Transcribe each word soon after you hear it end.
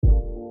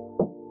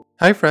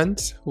Hi,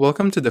 friends.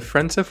 Welcome to the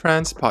Friends of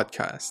France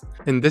podcast.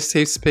 In this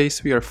safe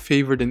space, we are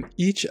favored in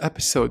each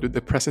episode with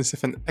the presence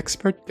of an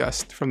expert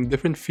guest from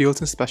different fields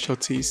and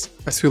specialties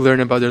as we learn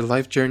about their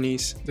life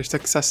journeys, their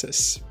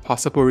successes,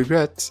 possible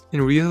regrets,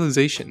 and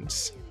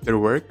realizations, their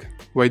work,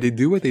 why they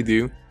do what they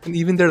do, and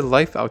even their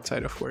life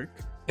outside of work.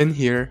 In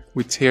here,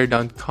 we tear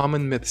down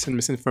common myths and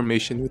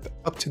misinformation with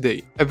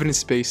up-to-date,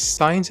 evidence-based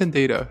science and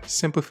data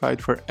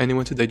simplified for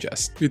anyone to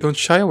digest. We don't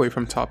shy away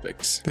from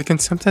topics that can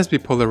sometimes be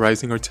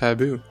polarizing or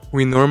taboo.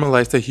 We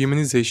normalize the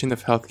humanization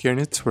of healthcare and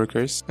its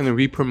workers, and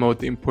we promote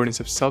the importance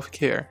of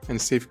self-care and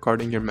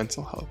safeguarding your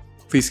mental health.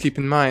 Please keep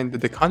in mind that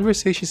the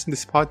conversations in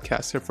this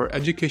podcast are for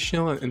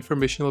educational and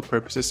informational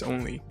purposes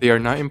only. They are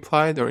not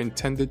implied or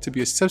intended to be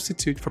a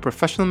substitute for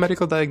professional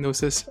medical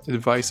diagnosis,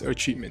 advice, or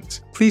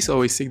treatment. Please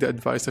always seek the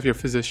advice of your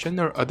physician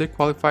or other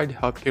qualified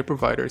healthcare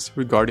providers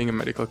regarding a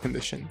medical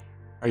condition.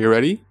 Are you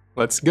ready?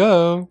 Let's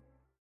go!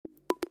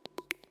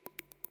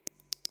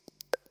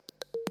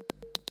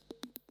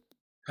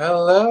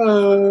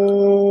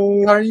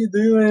 Hello! How are you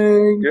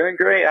doing? Doing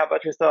great. How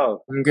about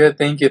yourself? I'm good,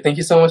 thank you. Thank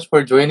you so much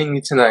for joining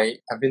me tonight.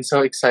 I've been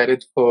so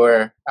excited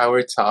for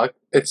our talk.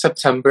 It's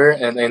September,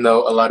 and I know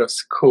a lot of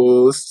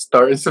schools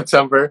start in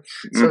September.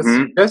 So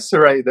it's just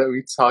right that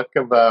we talk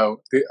about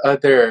the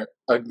other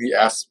ugly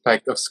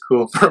aspect of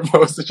school for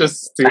most, such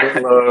as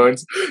student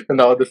loans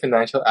and all the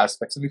financial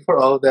aspects. So before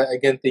all of that,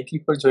 again, thank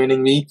you for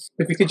joining me.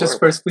 If you could just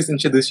first please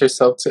introduce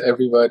yourself to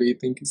everybody.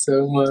 Thank you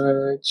so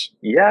much.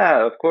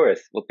 Yeah, of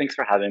course. Well, thanks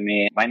for having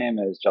me. My name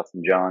is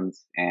Justin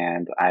Jones,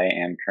 and I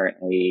am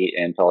currently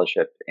in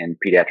fellowship in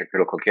Pediatric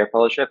Critical Care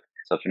Fellowship.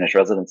 So finished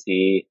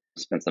residency,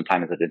 spent some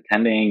time as an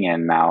attending,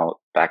 and now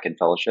back in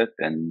fellowship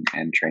and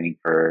training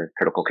for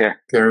critical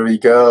care. There we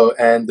go.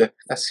 And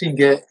as we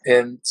get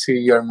into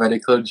your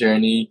medical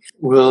journey,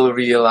 we'll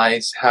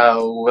realize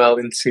how well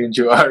in tune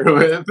you are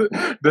with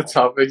the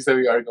topics that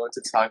we are going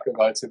to talk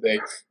about today.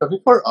 But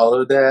before all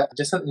of that,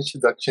 just an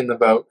introduction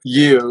about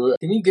you.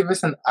 Can you give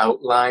us an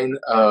outline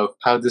of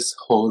how this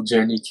whole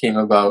journey came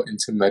about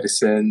into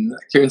medicine,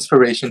 your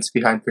inspirations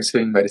behind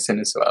pursuing medicine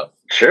as well?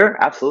 Sure,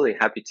 absolutely.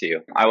 Happy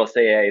to. I will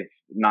say I've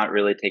not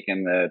really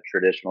taken the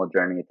traditional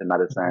journey to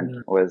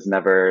medicine. Was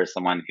never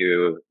someone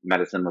who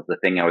medicine was the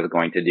thing I was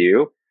going to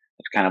do.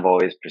 I've kind of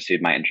always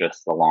pursued my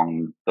interests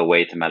along the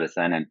way to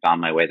medicine and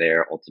found my way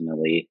there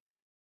ultimately.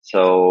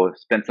 So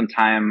spent some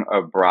time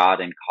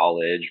abroad in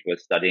college,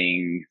 was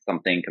studying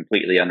something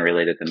completely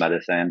unrelated to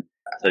medicine,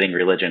 studying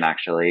religion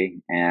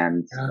actually,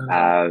 and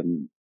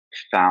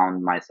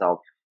found myself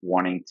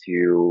wanting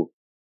to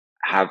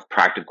have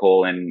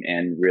practical and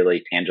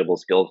really tangible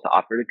skills to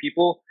offer to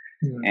people.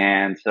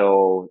 And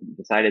so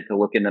decided to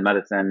look into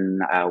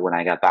medicine when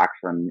I got back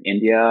from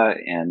India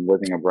and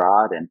living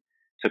abroad, and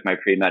took my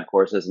pre-med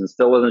courses and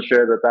still wasn't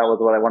sure that was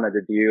what I wanted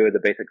to do. The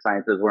basic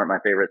sciences weren't my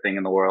favorite thing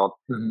in the world.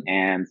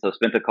 And so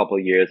spent a couple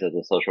of years as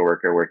a social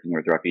worker working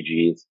with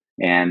refugees,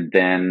 and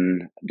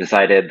then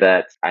decided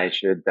that I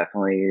should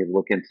definitely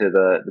look into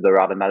the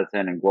route of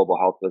medicine, and global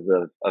health was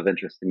of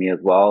interest to me as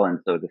well. And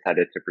so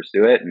decided to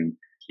pursue it, and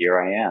here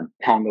I am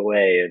along the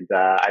way. And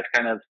I've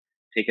kind of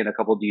taken a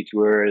couple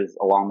detours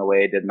along the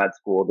way, did med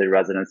school, did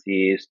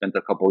residency, spent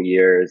a couple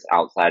years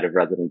outside of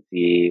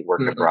residency,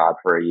 worked abroad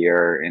for a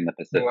year in the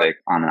Pacific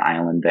on an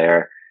island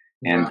there,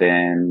 and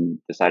then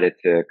decided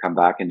to come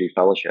back and do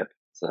fellowship.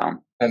 So,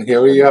 and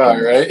here we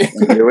are, right?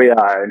 And here we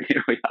are.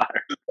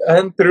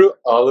 And through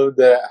all of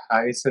the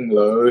highs and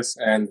lows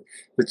and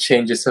the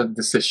changes of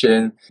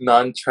decision,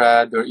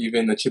 non-trad or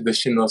even a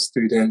traditional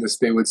student, as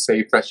they would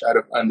say, fresh out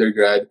of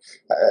undergrad,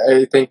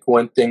 I think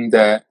one thing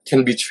that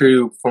can be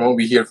true from what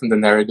we hear from the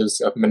narratives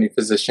of many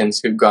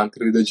physicians who've gone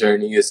through the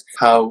journey is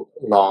how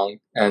long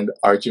and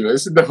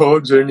arduous the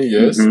whole journey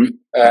is.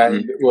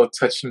 And we'll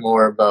touch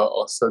more about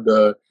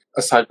also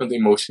aside from the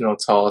emotional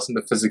tolls and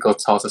the physical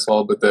tolls as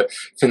well, but the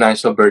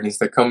financial burdens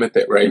that come with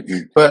it, right?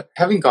 But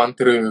having gone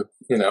through,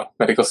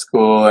 medical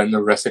school and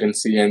the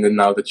residency, and then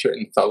now that you're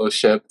in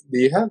fellowship, do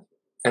you have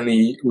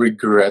any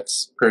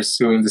regrets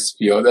pursuing this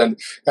field? And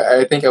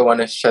I think I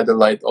want to shed a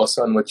light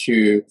also on what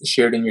you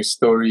shared in your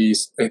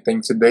stories, I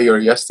think today or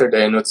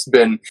yesterday, and what's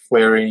been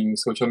flaring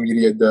social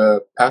media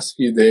the past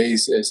few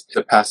days is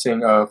the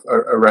passing of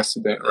a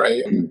resident,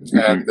 right?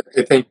 And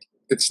I think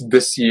it's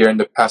this year and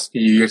the past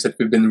few years that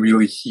we've been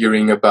really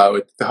hearing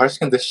about the harsh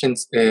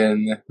conditions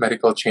in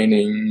medical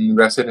training,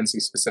 residency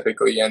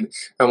specifically. And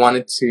I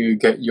wanted to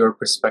get your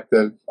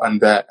perspective on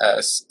that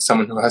as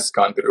someone who has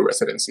gone through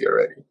residency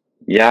already.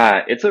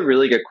 Yeah, it's a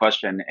really good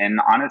question. And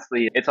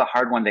honestly, it's a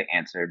hard one to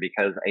answer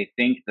because I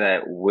think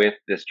that with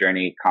this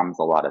journey comes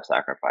a lot of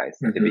sacrifice,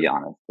 to be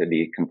honest, to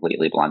be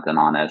completely blunt and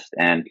honest.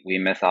 And we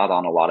miss out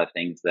on a lot of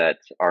things that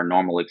are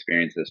normal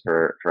experiences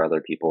for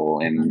other people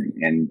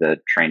in the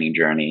training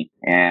journey.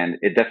 And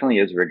it definitely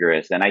is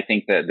rigorous. And I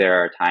think that there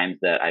are times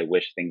that I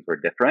wish things were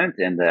different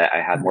and that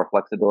I had more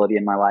flexibility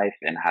in my life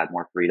and had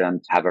more freedom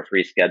to have a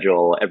free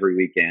schedule every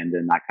weekend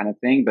and that kind of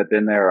thing. But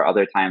then there are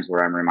other times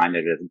where I'm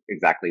reminded of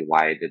exactly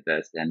why I did this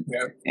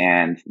therapist,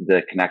 and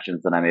the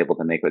connections that I'm able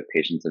to make with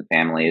patients and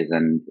families.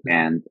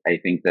 And I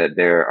think that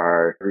there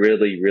are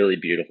really, really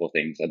beautiful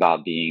things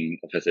about being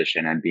a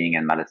physician and being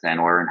in medicine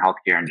or in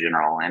healthcare in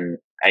general. And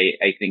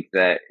I think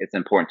that it's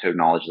important to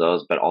acknowledge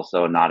those, but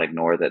also not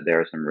ignore that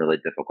there are some really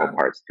difficult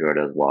parts to it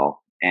as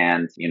well.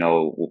 And,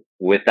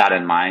 with that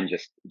in mind,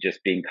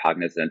 just being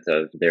cognizant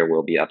of there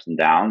will be ups and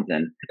downs,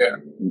 and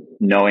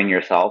knowing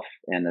yourself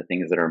and the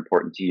things that are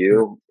important to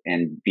you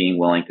and being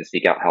willing to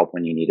seek out help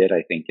when you need it,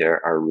 I think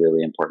are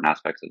really important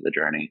aspects of the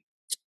journey.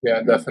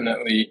 Yeah,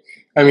 definitely.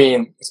 I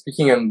mean,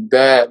 speaking on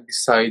that,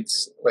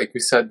 besides, like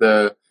we said,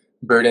 the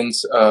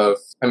burdens of,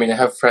 I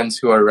have friends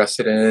who are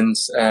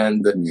residents,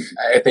 and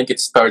I think it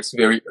starts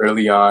very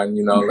early on,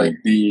 like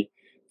the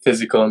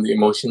physical and the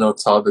emotional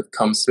toll that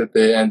comes with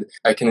it. And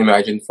I can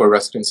imagine for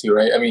residency,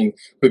 right?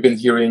 We've been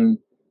hearing,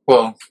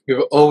 well,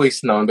 we've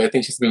always known, but I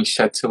think it's being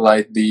shed to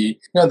light, the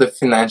the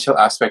financial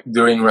aspect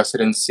during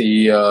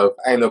residency.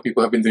 I know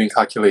people have been doing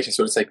calculations,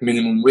 so it's like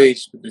minimum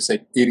wage, but there's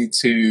like 80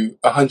 to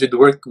 100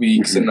 work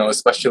weeks,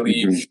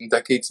 especially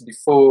decades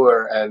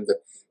before, and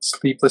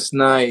sleepless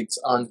nights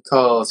on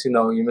calls.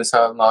 You must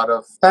have a lot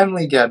of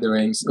family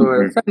gatherings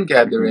or friend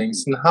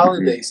gatherings and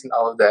holidays and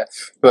all of that.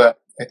 But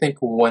I think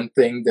one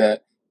thing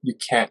that you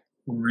can't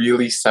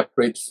really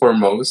separate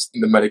foremost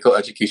in the medical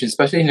education,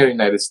 especially in the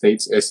United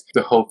States, is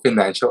the whole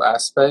financial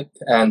aspect.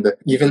 And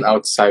even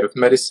outside of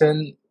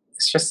medicine,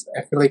 it's just,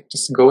 I feel like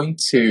just going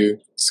to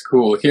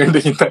school here in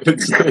the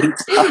United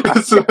States,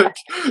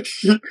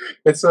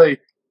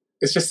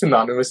 it's just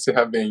synonymous to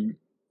having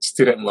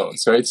student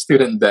loans, right?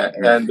 Student debt.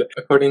 And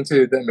according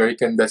to the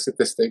American Debt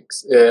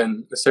Statistics,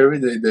 in a survey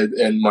they did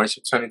in March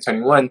of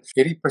 2021,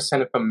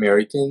 80% of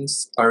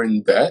Americans are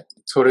in debt,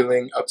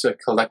 totaling up to a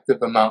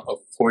collective amount of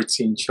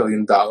 $14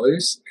 trillion.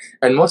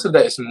 And most of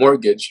that is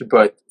mortgage,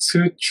 but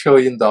 $2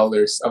 trillion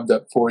of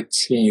that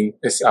 14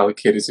 is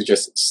allocated to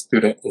just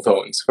student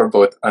loans for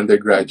both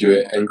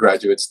undergraduate and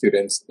graduate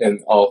students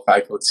in all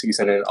faculties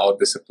and in all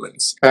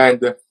disciplines.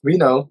 And we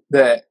know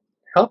that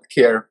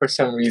healthcare, for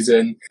some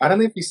reason, I don't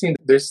know if you've seen,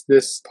 there's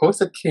this post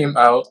that came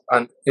out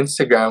on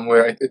Instagram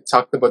where it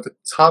talked about the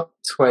top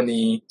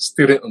 20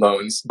 student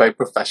loans by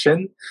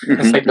profession.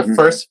 It's like the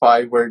first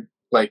 5 were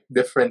like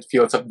different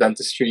fields of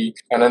dentistry,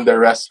 and then the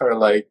rest are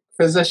like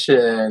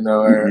physician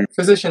or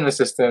physician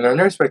assistant or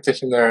nurse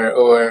practitioner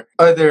or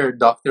other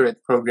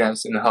doctorate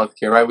programs in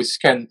healthcare, right?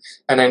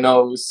 And I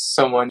know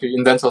someone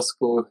in dental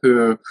school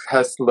who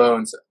has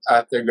loans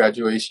at their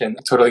graduation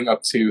totaling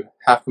up to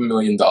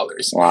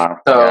 $500,000. Wow.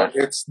 So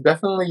it's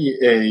definitely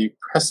a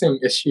pressing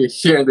issue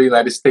here in the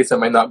United States that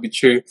might not be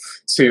true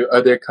to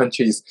other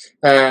countries.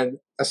 And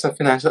as a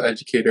financial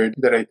educator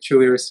that I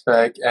truly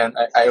respect, and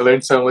I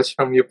learned so much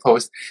from your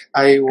post,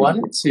 I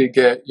wanted to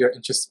get your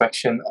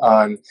introspection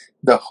on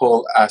the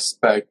whole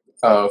aspect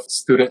of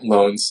student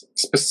loans,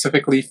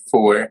 specifically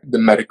for the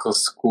medical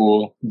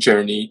school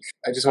journey.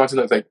 I just want to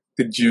know,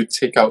 did you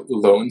take out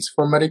loans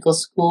for medical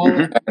school?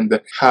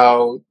 And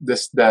how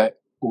does that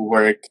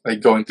work,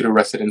 like going through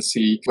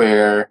residency,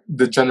 where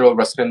the general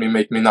resident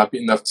may not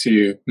be enough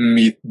to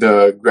meet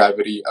the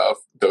gravity of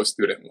those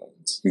student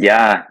loans?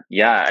 Yeah,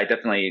 I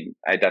definitely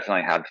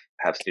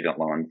have student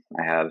loans.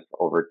 I have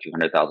over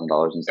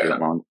 $200,000 in student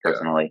loans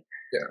personally.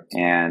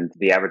 And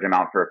the average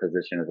amount for a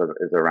physician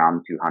is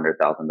around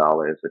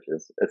 $200,000, which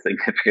is a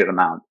significant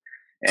amount.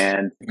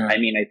 And I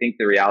think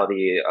the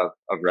reality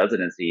of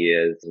residency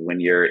is when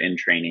you're in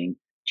training,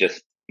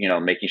 just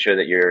making sure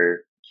that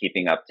you're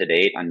keeping up to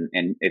date and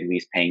at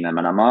least paying the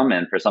minimum.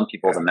 And for some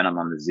people, the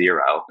minimum is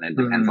zero, and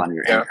it depends on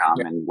your income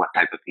and what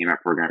type of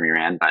payment program you're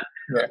in, but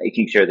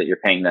making sure that you're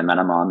paying the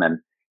minimum. And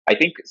I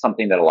think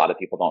something that a lot of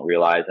people don't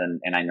realize,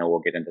 and I know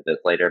we'll get into this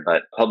later,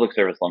 but public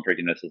service loan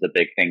forgiveness is a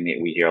big thing that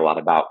we hear a lot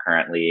about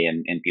currently,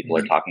 and people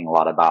are talking a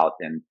lot about,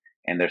 and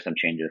there's some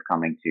changes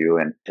coming too.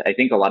 And I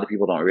think a lot of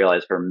people don't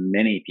realize, for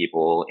many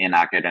people in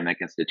academic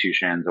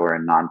institutions or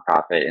in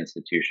nonprofit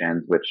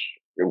institutions,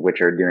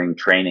 which are doing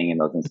training in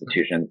those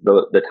institutions,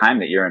 the time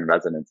that you're in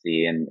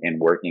residency and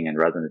working in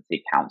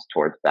residency counts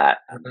towards that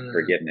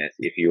forgiveness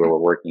if you were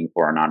working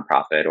for a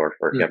nonprofit or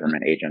for a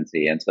government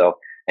agency. And so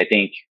I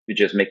think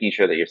just making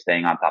sure that you're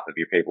staying on top of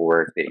your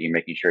paperwork, that you're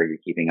making sure you're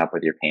keeping up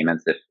with your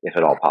payments if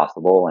at all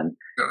possible,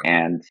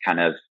 and kind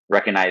of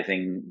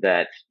recognizing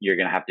that you're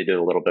going to have to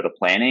do a little bit of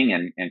planning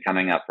and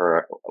coming up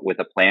with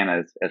a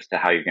plan as to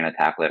how you're going to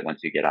tackle it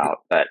once you get out.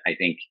 But I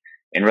think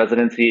in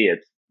residency,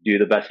 it's do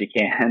the best you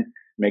can,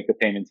 make the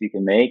payments you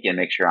can make, and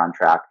make sure you're on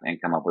track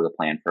and come up with a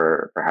plan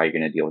for how you're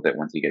going to deal with it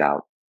once you get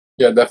out.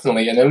 Yeah,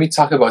 definitely. And when we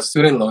talk about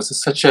student loans,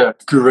 it's such a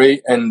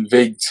great and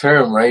vague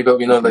term, right? But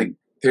we know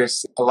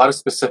there's a lot of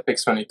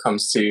specifics when it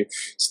comes to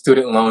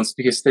student loans,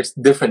 because there's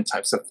different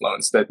types of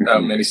loans that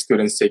many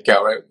students take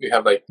out, right? We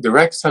have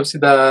direct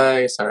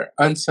subsidized or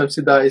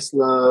unsubsidized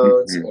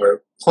loans,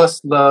 or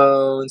plus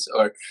loans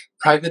or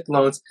private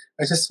loans.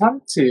 I just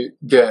wanted to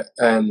get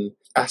an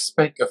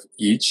aspect of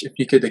each, if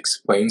you could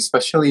explain,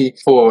 especially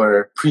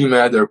for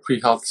pre-med or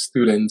pre-health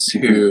students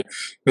who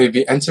may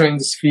be entering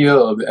this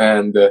field,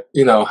 and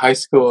high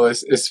school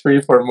is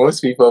free for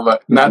most people,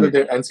 but now that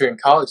they're entering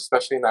college,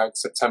 especially now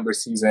it's September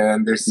season,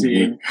 and they're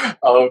seeing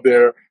all of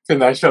their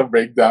financial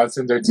breakdowns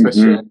and their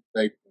tuition,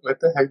 like, what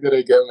the heck did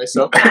I get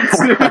myself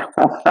into?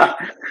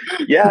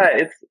 Yeah,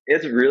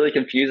 it's really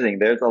confusing.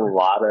 There's a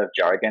lot of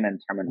jargon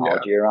and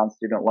terminology around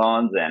student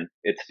loans, and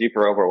it's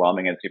super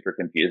overwhelming and super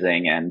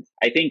confusing. And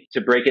I think to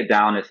break it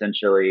down,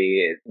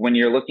 essentially, when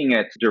you're looking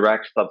at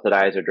direct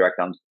subsidized or direct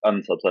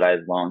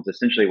unsubsidized loans,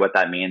 essentially what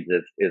that means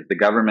is the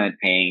government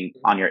paying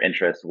on your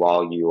interest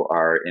while you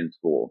are in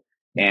school.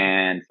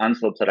 And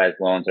unsubsidized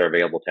loans are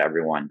available to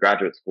everyone.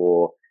 Graduate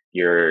school,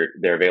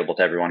 they're available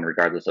to everyone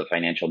regardless of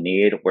financial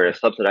need, whereas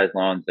subsidized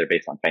loans, they're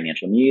based on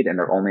financial need and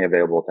they're only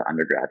available to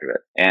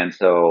undergraduate. And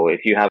so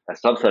if you have a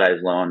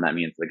subsidized loan, that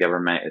means the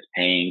government is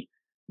paying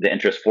the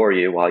interest for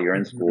you while you're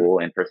in school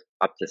and for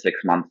up to 6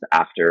 months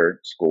after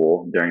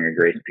school during your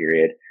grace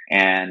period.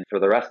 And for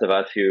the rest of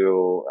us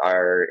who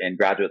are in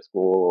graduate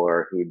school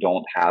or who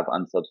don't have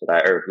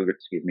unsubsidized or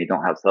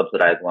don't have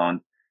subsidized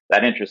loans,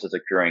 that interest is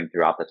accruing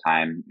throughout the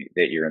time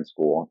that you're in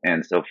school.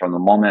 And so from the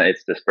moment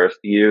it's dispersed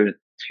to you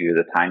to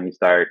the time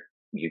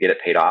you get it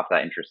paid off,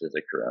 that interest is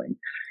accruing.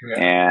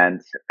 Yeah.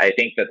 And I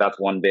think that that's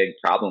one big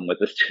problem with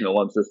the student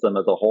loan system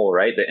as a whole,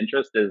 right? The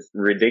interest is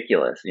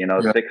ridiculous,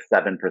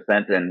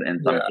 6-7% in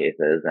some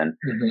cases.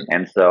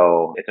 And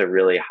so it's a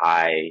really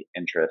high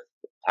interest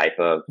type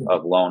of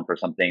loan for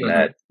something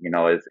that,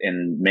 is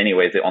in many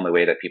ways the only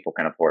way that people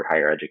can afford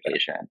higher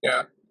education.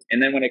 Yeah.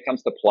 And then when it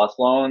comes to PLUS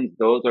loans,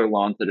 those are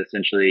loans that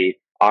essentially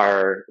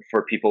are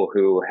for people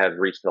who have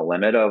reached the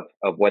limit of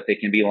what they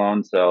can be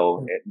loaned.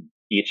 So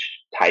each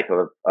type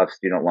of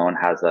student loan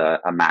has a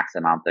max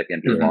amount that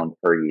can be loaned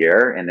per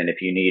year. And then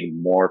if you need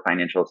more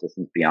financial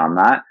assistance beyond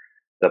that,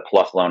 the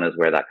PLUS loan is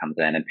where that comes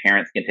in. And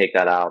parents can take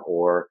that out,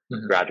 or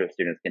graduate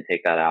students can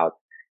take that out.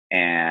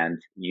 And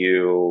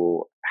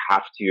you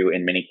have to,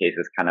 in many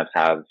cases, kind of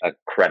have a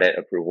credit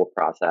approval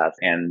process.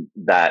 And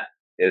that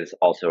is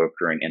also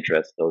accruing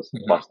interest. Those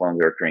PLUS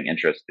loans are accruing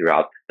interest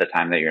throughout the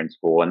time that you're in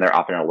school, and they're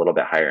often a little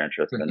bit higher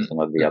interest than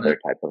some of the other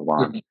type of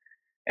loans.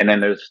 And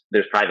then there's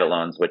private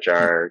loans, which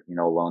are,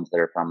 loans that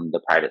are from the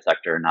private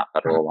sector, not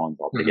federal loans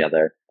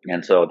altogether.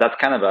 And so that's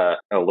kind of a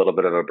little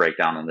bit of a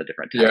breakdown on the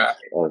different types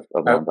of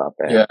loans out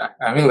there. Yeah.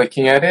 I mean,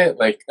 looking at it,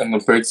 like, on the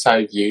bird's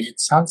eye view, it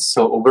sounds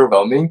so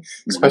overwhelming,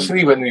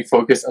 especially when we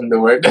focus on the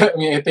word. I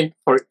mean, I think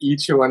for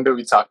each one that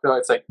we talked about,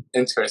 it's like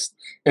interest,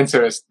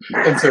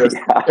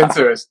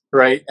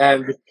 right?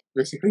 And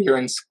basically you're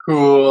in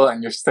school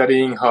and you're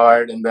studying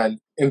hard, and then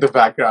in the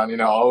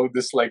background, all of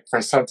this like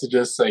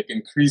percentages like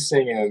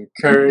increasing and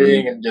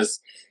incurring and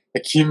just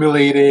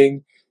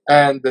accumulating.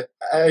 And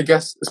I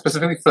guess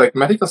specifically for like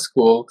medical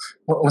school,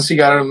 once you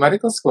got out of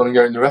medical school and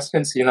you're in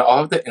residency,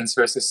 all of the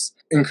interest is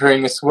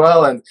incurring as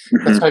well. And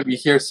that's why we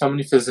hear so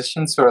many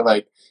physicians who are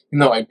like,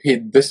 I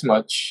paid this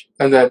much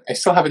and then I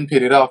still haven't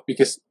paid it off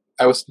because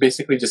I was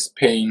basically just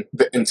paying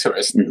the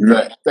interest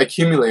that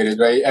accumulated,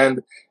 right?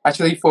 And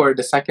actually for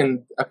the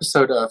second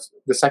episode of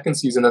the second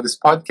season of this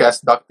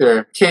podcast,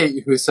 Dr.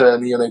 Kate, who's a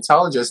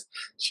neonatologist,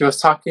 she was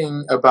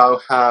talking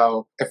about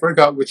how, I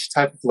forgot which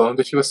type of loan,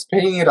 but she was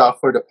paying it off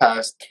for the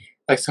past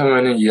like so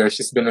many years.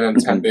 She's been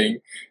attending.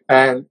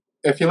 And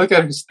if you look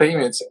at her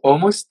statements,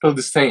 almost still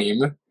the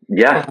same.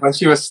 Yeah. When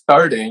she was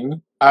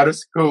starting out of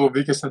school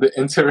because of the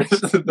interest.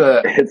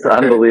 It's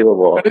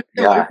unbelievable. Look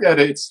at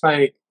it, it's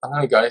like, oh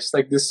my gosh,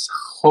 like this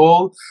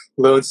whole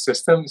loan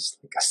system is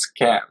like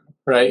a scam,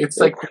 right? It's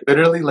like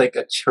literally like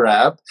a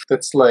trap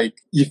that's like,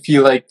 you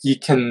feel like you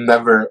can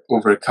never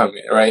overcome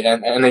it, right?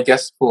 And I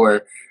guess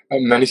for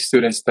many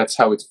students, that's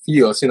how it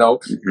feels.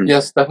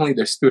 Yes, definitely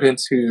there's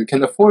students who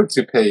can afford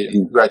to pay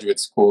graduate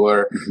school,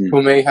 or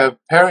who may have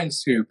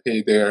parents who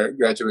pay their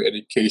graduate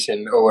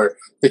education, or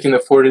they can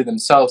afford it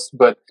themselves.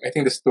 But I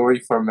think the story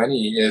for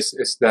many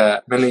is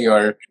that many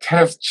are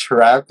kind of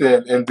trapped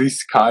in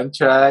these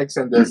contracts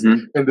and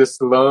this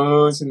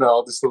loans and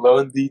all this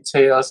loan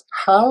details.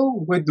 How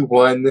would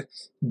one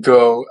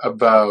go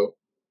about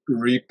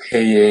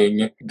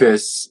repaying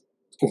this,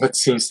 what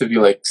seems to be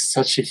like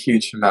such a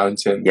huge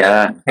mountain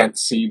that you can't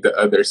see the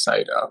other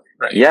side of,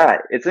 right? Yeah,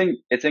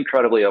 it's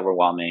incredibly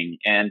overwhelming.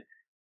 And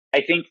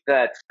I think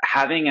that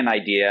having an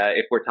idea,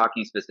 if we're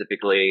talking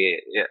specifically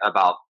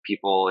about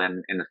people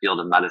in the field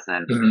of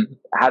medicine,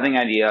 having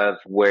an idea of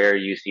where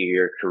you see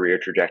your career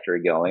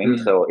trajectory going.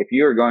 So if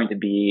you're going to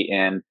be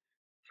in,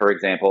 for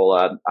example,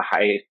 a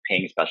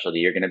high-paying specialty,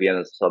 you're going to be in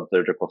a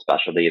subsurgical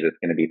specialty that's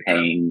going to be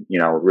paying,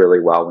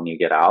 really well when you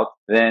get out,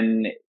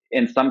 then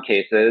in some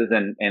cases,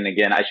 and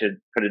again, I should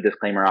put a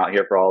disclaimer out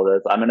here for all of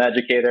this. I'm an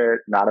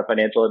educator, not a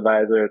financial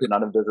advisor. It's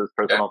none of this is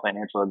personal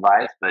financial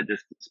advice, but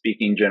just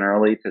speaking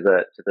generally to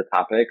the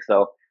topic.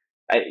 So,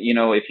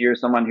 if you're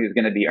someone who's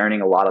going to be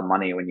earning a lot of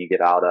money when you get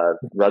out of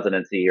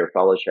residency or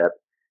fellowship,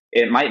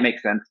 it might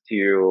make sense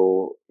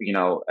to,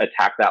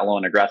 attack that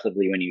loan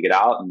aggressively when you get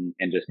out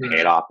and just pay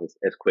it off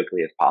as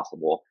quickly as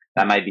possible.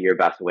 that might be your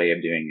best way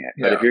of doing it.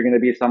 Yeah. But if you're going to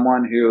be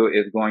someone who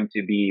is going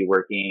to be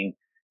working,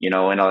 in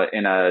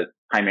a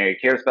primary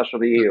care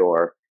specialty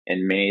or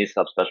in many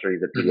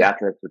subspecialties of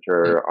pediatrics, which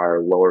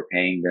are lower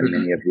paying than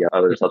many of the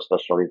other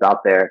subspecialties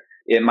out there,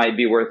 it might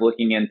be worth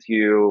looking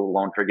into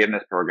loan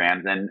forgiveness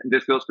programs. And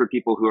this goes for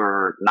people who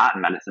are not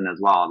in medicine as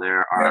well.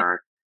 There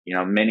are,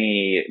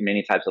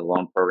 many types of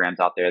loan programs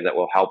out there that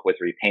will help with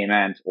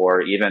repayment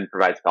or even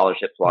provide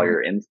scholarships while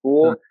you're in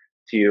school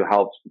to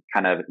help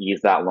kind of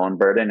ease that loan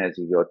burden as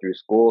you go through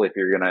school if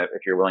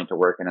you're willing to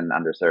work in an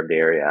underserved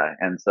area.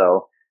 And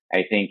so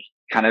I think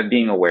kind of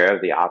being aware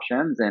of the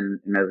options and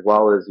as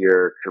well as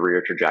your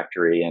career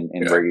trajectory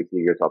and where you see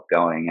yourself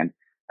going. And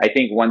I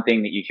think one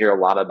thing that you hear a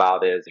lot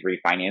about is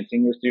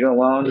refinancing your student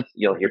loans.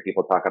 You'll hear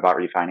people talk about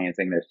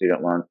refinancing their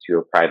student loans to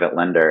a private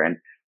lender. And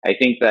I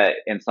think that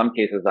in some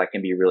cases that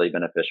can be really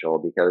beneficial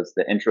because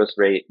the interest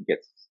rate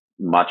gets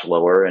much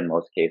lower in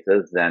most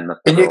cases than the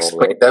federal rate. Can you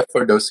explain that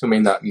for those who may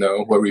not know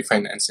what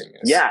refinancing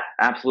is? Yeah,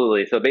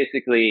 absolutely. So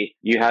basically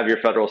you have your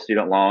federal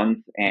student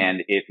loans,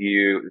 and if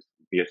you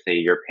say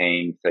you're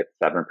paying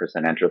 6-7%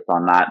 interest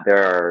on that,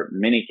 there are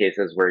many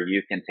cases where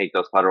you can take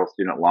those federal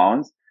student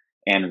loans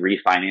and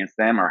refinance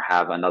them or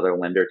have another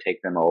lender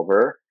take them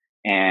over.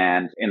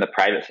 And in the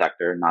private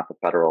sector, not the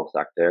federal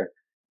sector,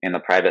 in the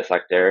private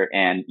sector,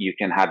 and you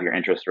can have your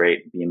interest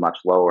rate be much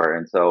lower.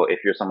 And so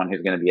if you're someone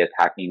who's going to be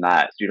attacking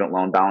that student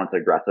loan balance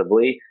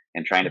aggressively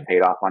and trying to pay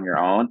it off on your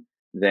own,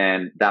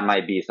 then that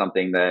might be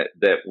something that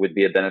would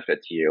be a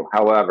benefit to you.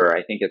 However,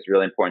 I think it's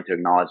really important to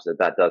acknowledge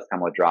that does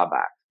come with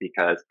drawbacks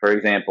because, for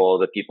example,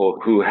 the people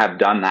who have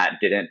done that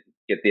didn't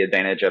get the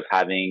advantage of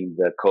having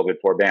the COVID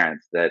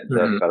forbearance that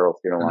the federal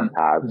student loans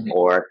have,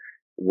 or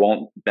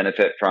won't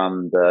benefit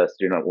from the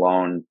student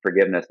loan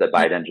forgiveness that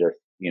Biden just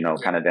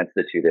kind of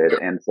instituted.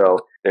 And so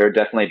there are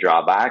definitely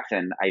drawbacks.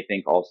 And I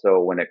think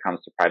also when it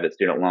comes to private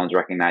student loans,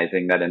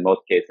 recognizing that in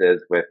most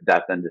cases with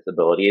death and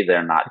disability,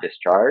 they're not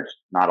discharged,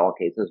 not all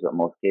cases, but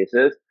most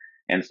cases.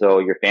 And so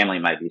your family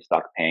might be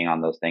stuck paying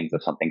on those things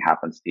if something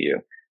happens to you.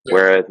 Yeah.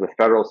 Whereas with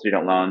federal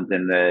student loans,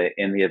 in the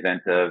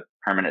event of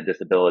permanent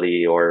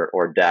disability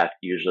or death,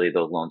 usually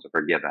those loans are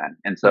forgiven.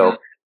 And so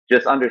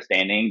just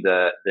understanding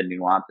the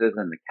nuances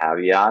and the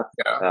caveats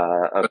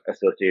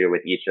associated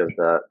with each of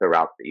the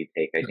routes that you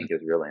take, I think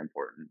is really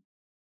important.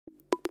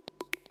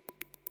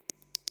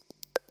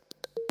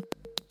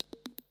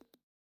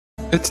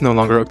 It's no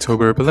longer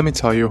October, but let me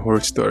tell you a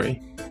horror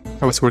story.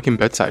 I was working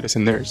bedside as a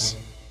nurse.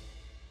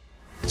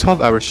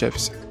 12-hour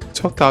shifts,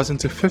 12,000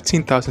 to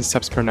 15,000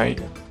 steps per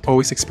night,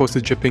 always exposed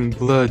to dripping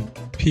blood,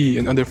 pee,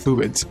 and other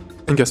fluids.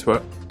 And guess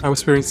what? I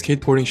was wearing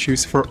skateboarding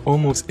shoes for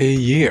almost a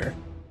year.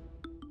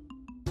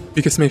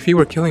 Because my feet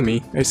were killing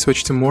me, I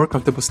switched to more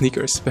comfortable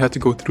sneakers, but had to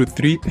go through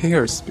 3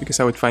 pairs because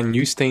I would find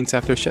new stains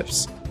after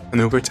shifts.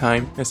 And over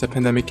time, as the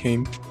pandemic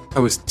came,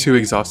 I was too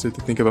exhausted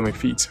to think about my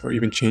feet or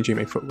even changing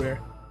my footwear.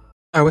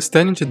 I was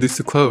then introduced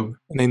to Clove,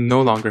 and I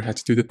no longer had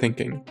to do the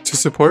thinking. To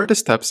support the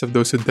steps of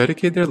those who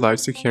dedicate their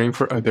lives to caring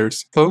for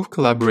others, Clove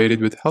collaborated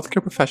with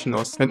healthcare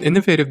professionals and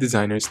innovative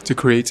designers to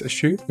create a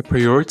shoe that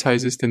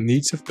prioritizes the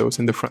needs of those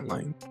in the front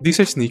line. These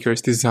are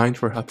sneakers designed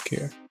for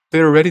healthcare. They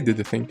already did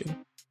the thinking.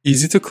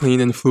 Easy to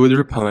clean and fluid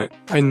repellent,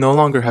 I no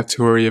longer have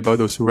to worry about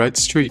those red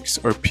streaks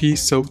or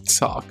pee-soaked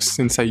socks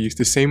since I use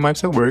the same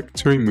wipes at work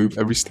to remove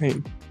every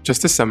stain.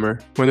 Just this summer,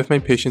 one of my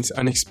patients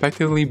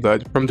unexpectedly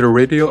bled from the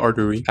radial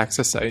artery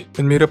access site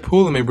and made a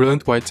pool of my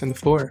Brilliant Whites on the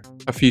floor.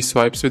 A few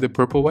swipes with the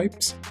purple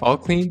wipes, all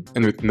clean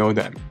and with no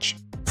damage.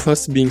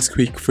 Plus being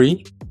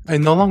squeak-free, I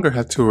no longer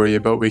have to worry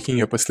about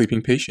waking up a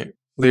sleeping patient.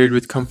 Layered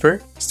with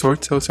comfort, sore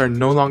toes are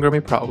no longer my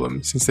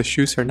problem since the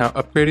shoes are now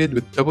upgraded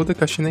with double the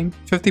cushioning,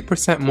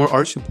 50% more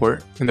arch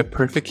support, and a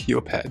perfect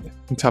heel pad.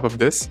 On top of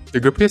this, the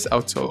Grippiest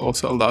outsole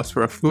also allows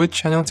for a fluid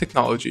channel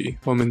technology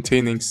while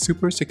maintaining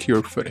super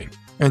secure footing.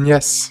 And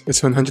yes,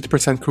 it's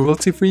 100%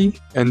 cruelty-free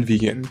and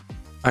vegan.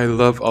 I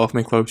love all of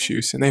my Clove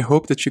shoes, and I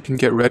hope that you can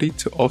get ready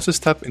to also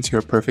step into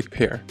your perfect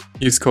pair.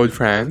 Use code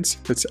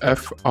FRANZ, that's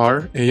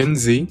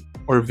FRANZ,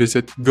 or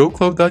visit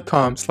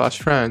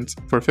goclove.com/Franz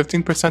for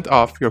 15%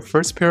 off your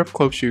first pair of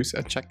Clove shoes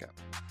at checkout.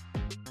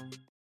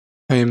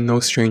 I am no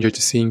stranger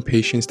to seeing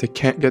patients that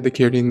can't get the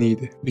care they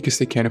need because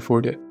they can't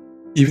afford it.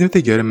 Even if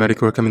they get a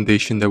medical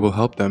recommendation that will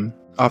help them,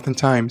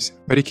 oftentimes,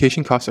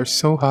 medication costs are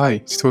so high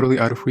it's totally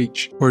out of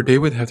reach, or they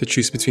would have to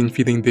choose between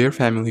feeding their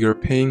family or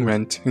paying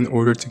rent in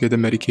order to get the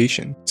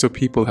medication, so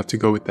people have to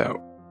go without.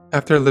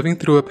 After living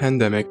through a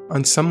pandemic,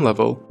 on some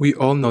level, we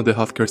all know the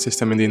healthcare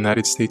system in the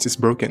United States is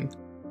broken.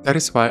 That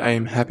is why I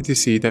am happy to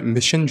see that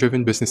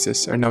mission-driven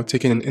businesses are now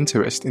taking an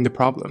interest in the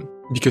problem,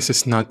 because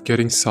it's not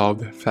getting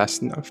solved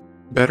fast enough.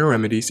 Better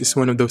Remedies is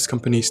one of those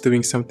companies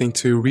doing something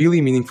to really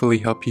meaningfully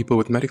help people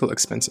with medical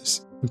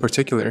expenses, in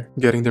particular,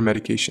 getting their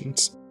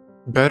medications.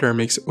 Better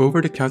makes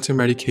over-the-counter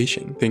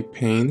medication, think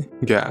pain,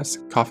 gas,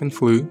 cough and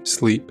flu,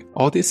 sleep,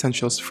 all the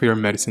essentials for your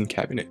medicine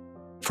cabinet.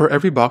 For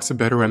every box of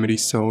Better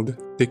Remedies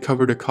sold, they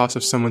cover the cost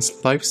of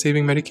someone's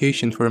life-saving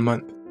medication for a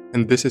month.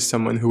 And this is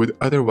someone who would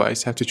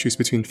otherwise have to choose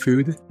between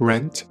food,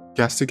 rent,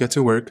 gas to get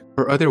to work,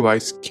 or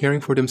otherwise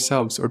caring for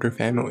themselves or their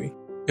family.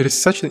 It is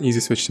such an easy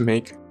switch to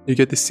make. You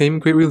get the same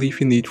great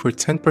relief you need for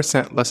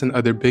 10% less than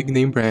other big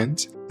name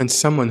brands, and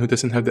someone who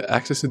doesn't have the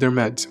access to their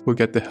meds will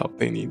get the help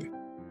they need.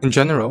 In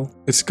general,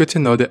 it's good to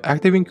know the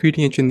active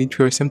ingredient you need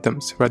for your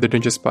symptoms rather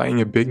than just buying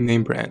a big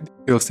name brand.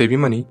 It'll save you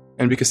money,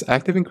 and because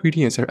active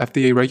ingredients are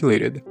FDA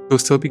regulated, you'll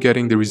still be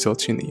getting the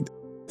results you need.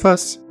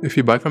 Plus, if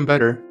you buy from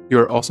Better, you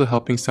are also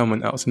helping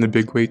someone else in a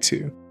big way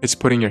too. It's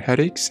putting your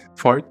headaches,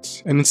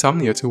 farts, and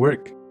insomnia to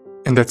work.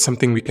 And that's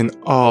something we can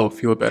all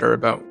feel better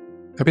about.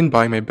 I've been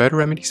buying my Better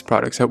Remedies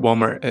products at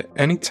Walmart at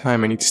any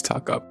time I need to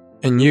stock up,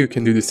 and you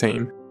can do the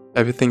same.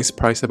 Everything is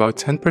priced about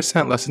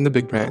 10% less than the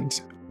big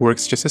brands,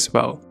 works just as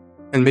well,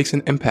 and makes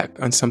an impact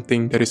on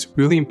something that is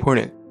really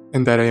important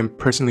and that I am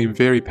personally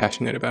very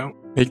passionate about.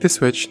 Make the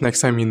switch next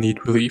time you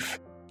need relief.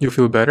 You'll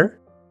feel better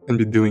and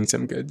be doing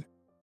some good.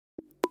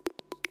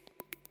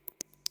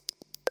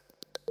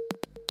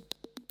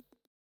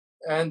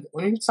 And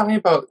when you're talking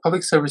about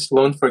public service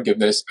loan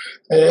forgiveness,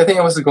 I think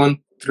I was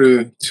going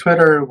through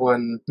Twitter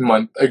 1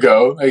 month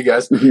ago, I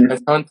guess, and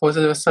someone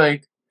posted, it was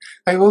like,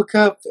 I woke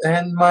up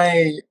and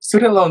my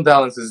student loan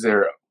balance is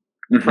zero.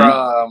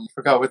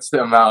 Forgot what's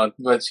the amount,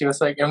 but she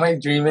was like, am I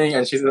dreaming?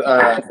 And she's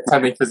a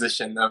attending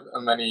physician of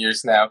many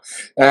years now.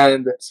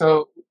 And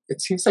so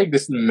it seems like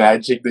this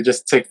magic, they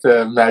just take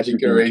the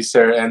magic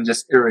eraser and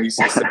just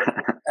erases it.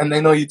 And I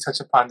know you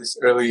touched upon this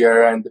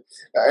earlier, and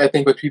I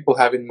think what people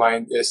have in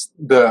mind is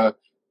the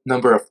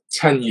number of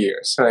 10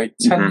 years, right?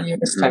 10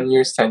 years, 10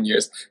 years, 10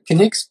 years. Can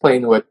you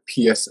explain what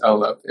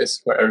PSLF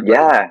is for everybody?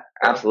 Yeah,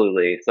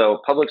 absolutely. So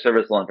public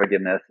service loan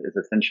forgiveness is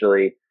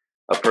essentially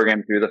a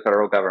program through the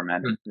federal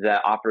government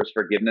that offers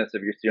forgiveness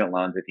of your student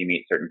loans if you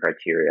meet certain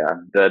criteria.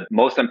 The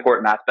most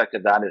important aspect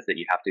of that is that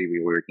you have to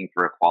be working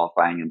for a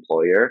qualifying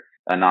employer,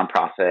 a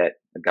nonprofit,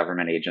 a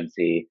government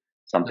agency,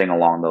 something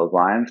along those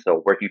lines.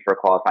 So working for a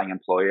qualifying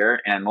employer,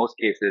 and in most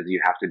cases,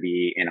 you have to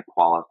be in a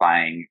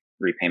qualifying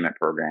repayment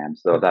program.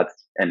 So that's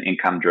an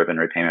income-driven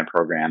repayment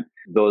program.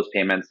 Those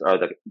payments are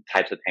the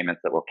types of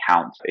payments that will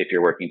count if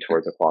you're working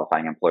towards a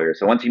qualifying employer.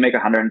 So once you make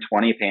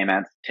 120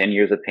 payments, 10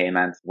 years of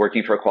payments,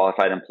 working for a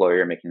qualified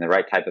employer, making the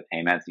right type of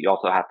payments, you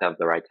also have to have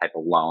the right type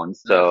of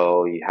loans.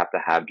 So you have to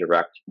have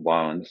direct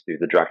loans through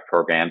the direct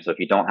program. So if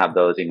you don't have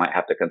those, you might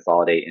have to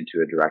consolidate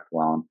into a direct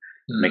loan.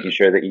 Making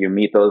sure that you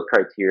meet those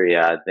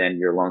criteria, then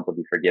your loans will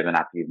be forgiven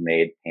after you've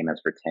made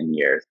payments for 10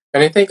 years.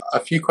 And I think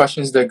a few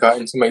questions that got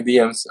into my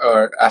DMs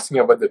are asking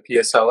about the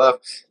PSLF,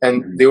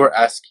 and they were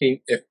asking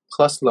if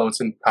plus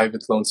loans and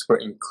private loans were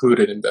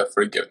included in the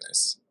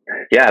forgiveness.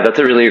 Yeah, that's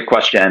a really good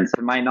question.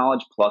 To my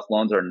knowledge, plus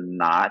loans are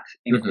not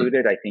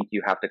included. I think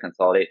you have to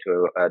consolidate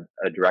to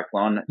a direct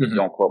loan.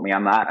 Don't quote me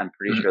on that. I'm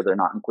pretty sure they're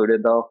not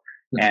included though.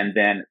 And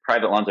then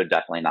private loans are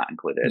definitely not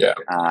included.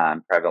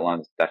 Private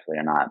loans definitely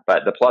are not.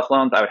 But the plus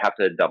loans, I would have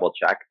to double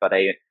check. But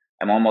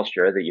I'm almost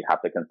sure that you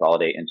have to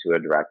consolidate into a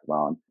direct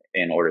loan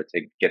in order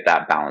to get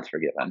that balance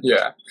forgiven.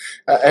 Yeah.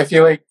 I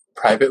feel like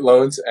private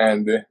loans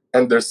and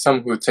there's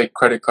some who take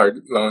credit card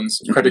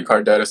loans, credit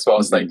card debt as well.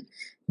 It's like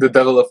the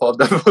devil of all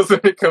devils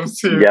when it comes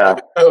to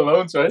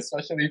loans, right?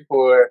 Especially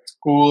for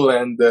school.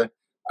 And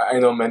I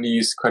know many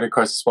use credit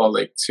cards as well,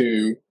 like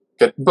to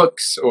get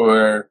books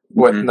or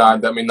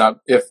whatnot that may not,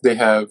 if they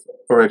have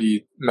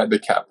already met the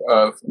cap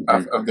of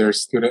their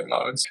student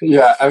loans.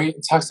 Yeah, I mean,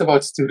 it talks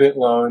about student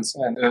loans,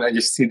 and I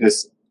just see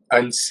this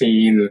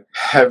unseen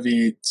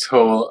heavy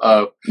toll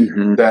of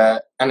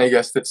that. And I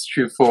guess that's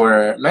true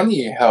for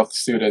many health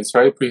students,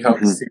 right?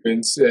 Pre-health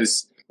students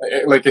is,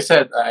 like I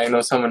said, I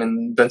know someone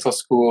in dental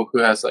school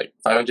who has like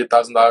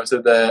 $500,000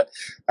 of debt.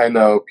 I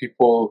know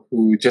people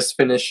who just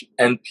finished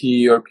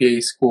NP or PA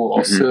school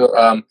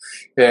also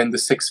in the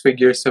 6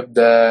 figures of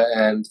debt,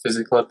 and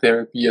physical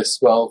therapy as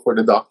well for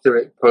the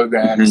doctorate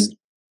programs.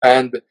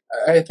 And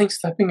I think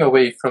stepping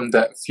away from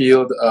that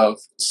field of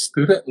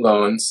student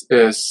loans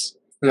is,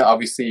 you know,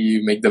 obviously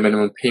you make the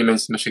minimum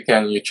payments as much as you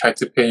can and you try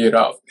to pay it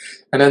off.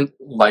 And then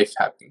life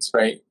happens,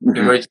 right?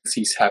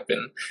 Emergencies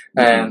happen.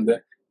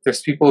 And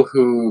there's people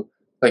who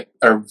like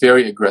are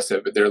very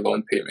aggressive with their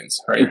loan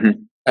payments, right?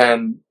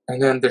 And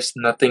then there's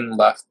nothing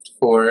left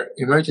for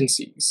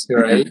emergencies,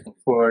 right?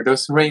 For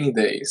those rainy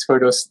days, for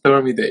those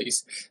stormy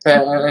days.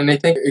 And I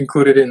think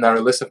included in our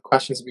list of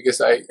questions,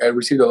 because I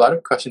received a lot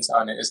of questions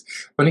on it, is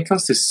when it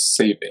comes to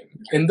saving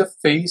in the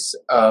face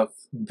of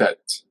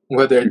debt,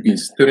 whether it be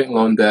student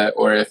loan debt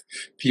or if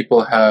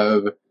people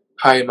have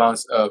high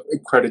amounts of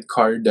credit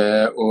card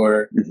debt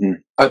or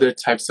other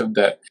types of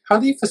debt. How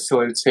do you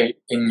facilitate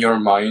in your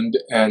mind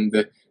and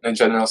in a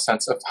general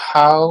sense of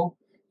how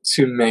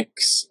to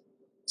mix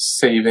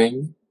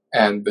saving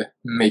and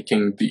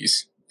making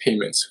these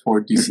payments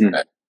for these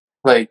debt?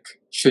 Like,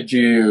 should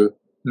you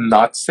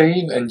not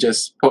save and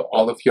just put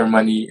all of your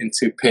money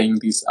into paying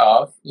these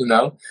off, you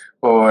know?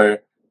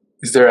 Or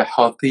is there a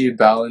healthy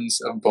balance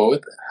of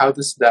both? How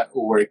does that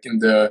work in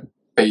the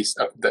face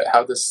of that?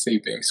 How does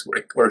savings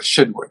work or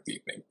should work, do you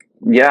think?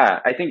 Yeah,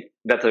 I think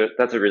that's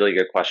a really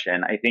good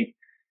question. I think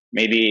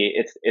maybe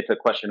it's a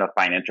question of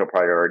financial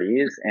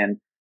priorities, and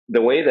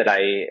the way that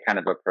I kind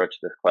of approach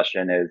this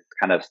question is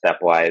kind of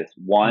stepwise.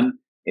 One,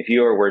 if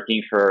you are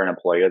working for an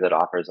employer that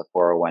offers a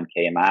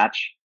 401k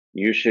match,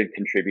 you should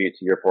contribute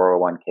to your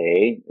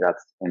 401k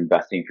that's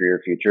investing for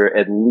your future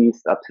at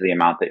least up to the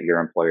amount that your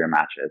employer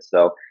matches.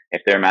 So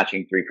if they're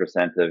matching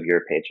 3% of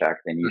your paycheck,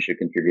 then you should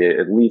contribute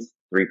at least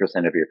 3%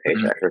 of your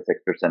paycheck or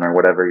 6% or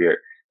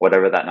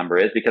whatever that number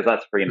is, because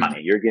that's free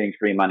money. You're getting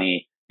free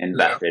money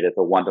invested. It's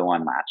a 1-to-1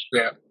 match.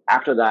 Yeah.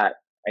 After that,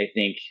 I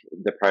think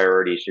the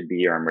priority should be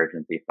your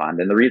emergency fund.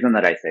 And the reason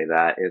that I say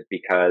that is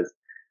because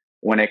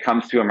when it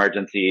comes to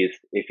emergencies,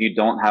 if you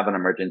don't have an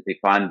emergency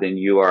fund, then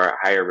you are at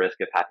higher risk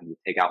of having to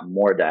take out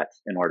more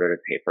debts in order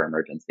to pay for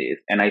emergencies.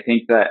 And I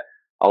think that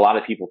a lot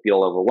of people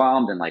feel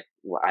overwhelmed and like,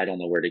 well, I don't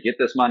know where to get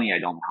this money. I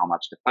don't know how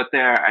much to put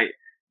there.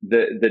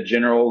 The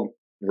general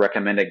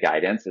recommended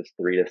guidance is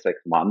 3 to 6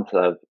 months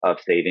of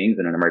savings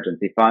in an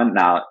emergency fund.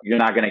 Now, you're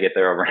not going to get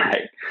there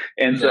overnight.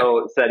 And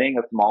so setting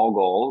a small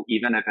goal,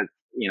 even if it's,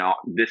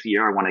 this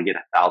year I want to get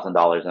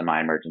 $1,000 in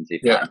my emergency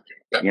fund.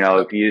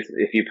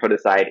 If you put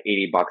aside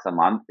 $80 a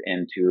month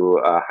into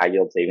a high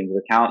yield savings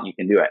account, you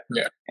can do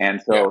it. And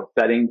so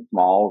setting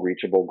small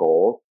reachable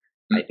goals,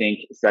 I think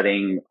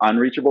setting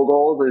unreachable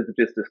goals is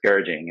just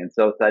discouraging. And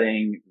so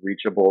setting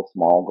reachable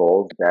small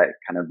goals that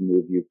kind of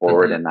move you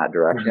forward in that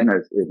direction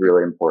is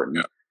really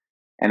important.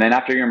 And then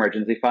after your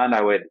emergency fund,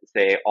 I would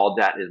say all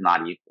debt is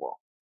not equal.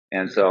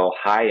 And so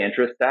high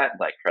interest debt,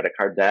 like credit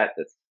card debt,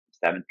 that's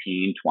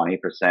 17,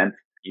 20%,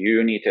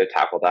 you need to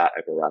tackle that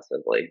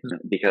aggressively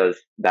because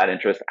that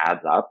interest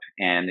adds up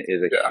and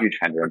is a huge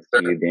hindrance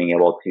to you being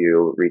able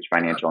to reach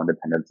financial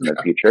independence in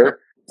the future.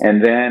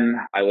 And then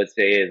I would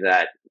say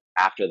that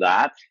after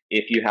that,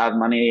 if you have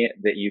money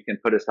that you can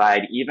put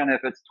aside, even if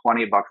it's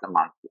 $20 a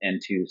month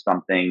into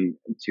something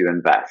to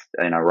invest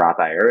in a Roth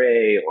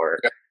IRA or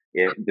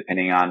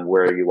depending on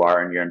where you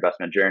are in your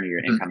investment journey, your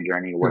income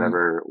journey,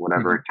 whatever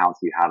accounts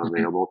you have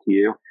available to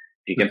you,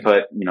 if you can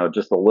put,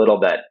 just a little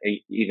bit,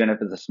 even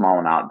if it's a small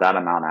amount, that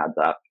amount adds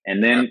up.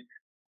 And then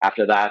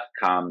after that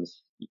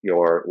comes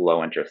your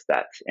low interest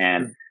debts.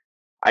 And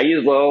I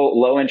use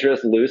low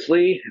interest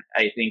loosely.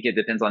 I think it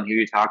depends on who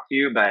you talk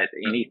to, but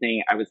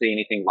I would say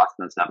anything less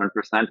than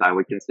 7%, I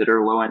would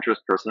consider low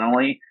interest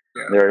personally.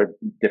 There are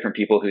different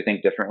people who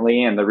think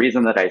differently. And the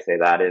reason that I say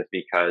that is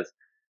because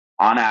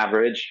on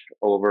average,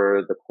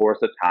 over the course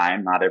of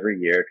time, not every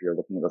year, if you're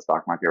looking at the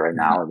stock market right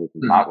now, this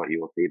is not what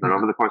you will see, but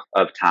over the course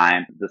of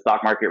time, the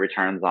stock market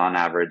returns on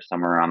average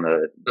somewhere around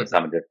the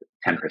 7 to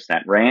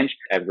 10% range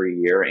every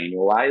year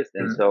annualized.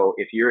 And so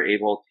if you're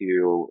able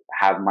to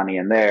have money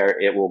in there,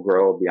 it will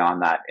grow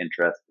beyond that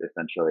interest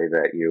essentially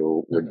that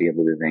you would be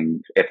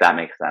losing, if that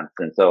makes sense.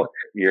 And so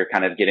you're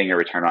kind of getting a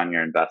return on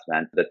your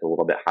investment that's a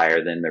little bit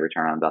higher than the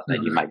return on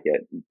investment you might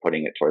get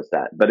putting it towards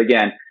that. But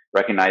again,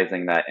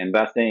 recognizing that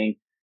investing,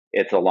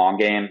 it's a long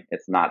game.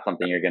 It's not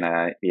something you're going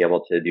to be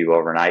able to do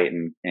overnight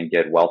and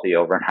get wealthy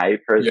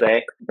overnight per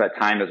se. But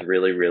time is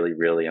really, really,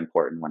 really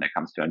important when it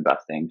comes to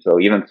investing.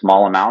 So even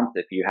small amounts,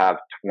 if you have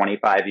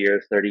 25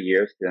 years, 30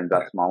 years to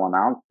invest small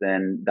amounts,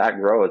 then that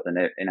grows and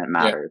it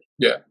matters.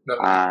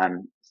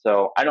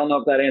 So I don't know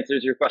if that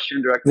answers your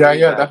question directly.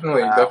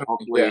 Definitely.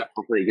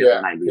 Hopefully you get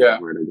an idea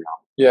of where to go.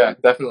 Yeah,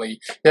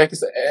 definitely. Yeah,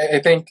 because I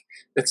think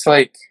it's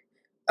like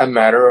a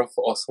matter of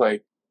also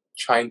like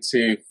trying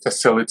to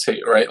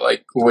facilitate, right?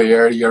 Like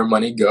where your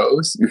money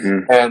goes.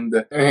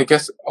 And I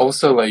guess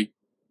also like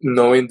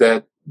knowing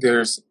that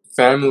there's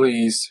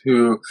families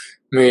who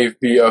may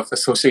be of a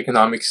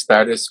socioeconomic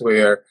status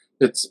where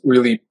it's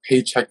really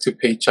paycheck to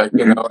paycheck,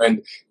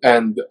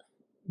 and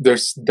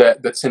there's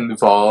debt that's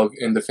involved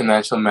in the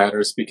financial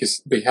matters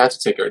because they had to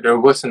take care. There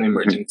was an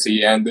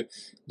emergency and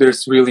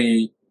there's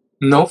really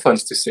no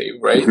funds to save,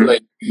 right?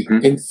 Like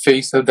in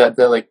face of that,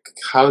 like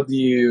how do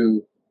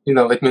you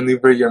like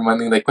maneuver your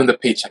money, like when the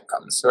paycheck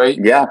comes, right?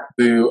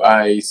 Do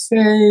I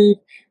save?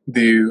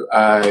 Do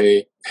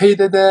I pay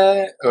the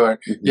debt? Or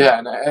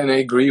and I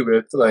agree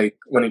with like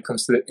when it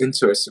comes to the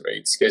interest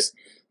rates, because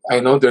I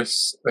know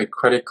there's like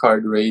credit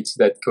card rates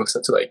that goes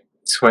up to like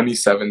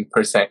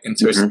 27%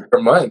 interest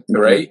per month,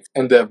 right?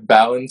 And the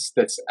balance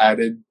that's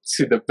added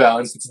to the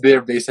balance that's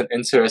there based on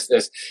interest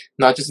is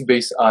not just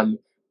based on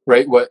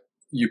what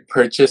you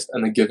purchased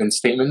on a given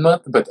statement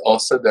month, but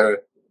also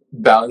the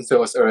balance that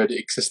was already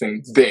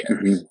existing there.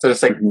 So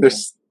it's like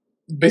there's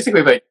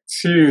basically like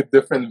two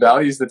different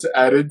values that's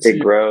added to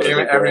your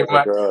payment every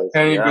month,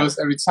 and it grows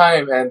every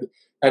time.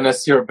 And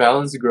as your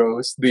balance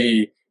grows,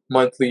 the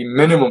monthly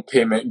minimum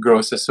payment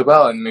grows as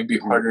well, and maybe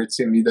harder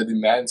to meet the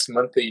demands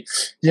monthly.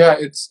 Yeah,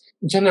 it's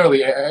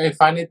generally I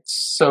find it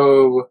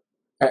so.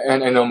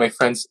 And I know my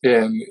friends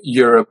in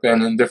Europe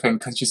and in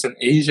different countries in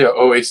Asia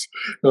always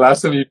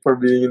laugh at me for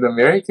being in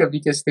America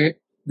because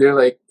they're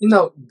like,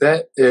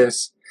 that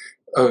is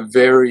a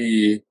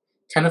very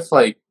kind of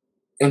like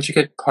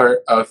intricate part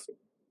of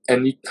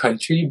any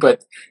country,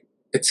 but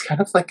it's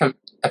kind of like an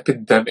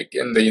epidemic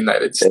in the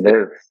United States,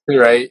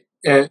 right?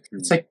 And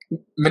it's like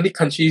many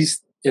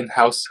countries in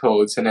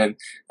households and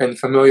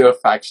familial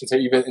factions or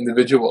even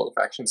individual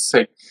factions, it's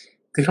like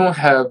they don't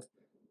have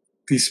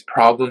these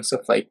problems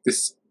of like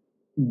this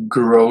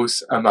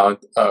gross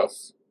amount of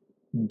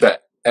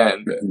debt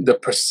and the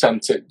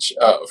percentage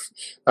of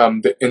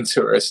the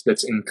interest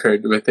that's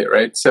incurred with it,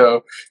 right?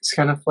 So it's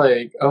kind of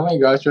like, oh my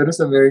gosh, what is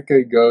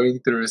America going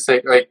through? It's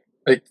like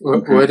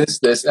what is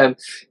this? And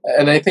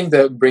I think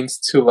that brings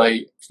to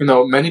like,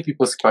 many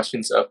people's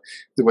questions of,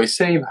 do I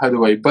save? How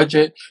do I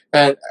budget?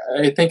 And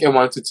I think I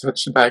want to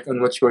touch back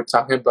on what you were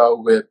talking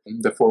about with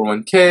the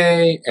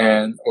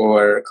 401k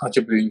or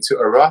contributing to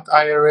a Roth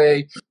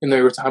IRA.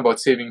 You were talking about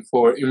saving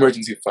for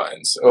emergency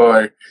funds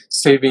or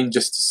saving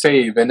just to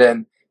save, and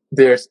then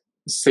there's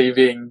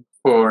saving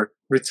for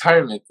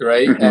retirement,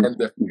 right?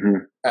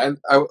 And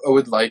I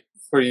would like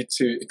for you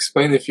to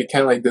explain, if you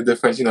can, like the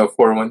difference,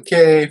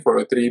 401k,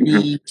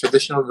 403b,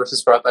 traditional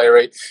versus Roth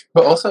IRA.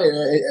 But also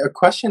a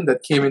question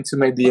that came into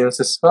my DMs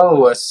as well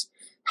was,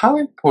 how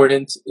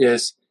important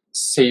is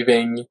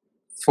saving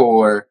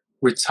for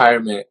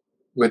retirement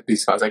with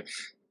these funds? Like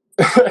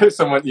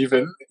someone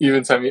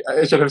even sent me,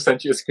 I should have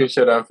sent you a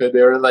screenshot of it.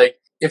 They were like,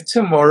 if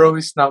tomorrow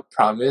is not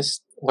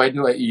promised, why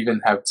do I even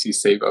have to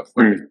save up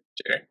for the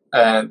future?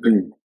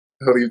 And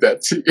I'll leave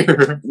that to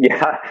you.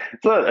 Yeah,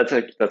 so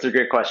that's a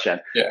great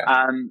question.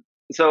 Yeah.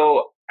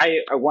 So I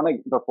want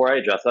to, before I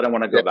address that, I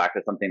want to go back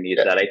to something that you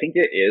said. I think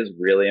it is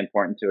really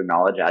important to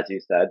acknowledge, as you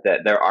said,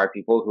 that there are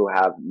people who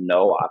have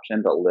no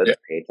option but live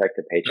paycheck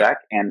to paycheck.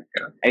 And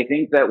I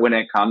think that when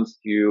it comes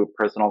to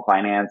personal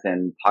finance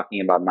and talking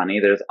about money,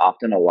 there's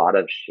often a lot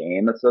of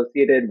shame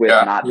associated with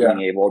not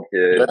being able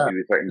to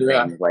do certain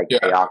things like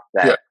pay off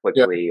debt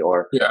quickly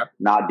or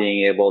not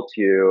being able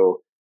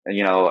to,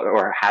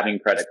 or having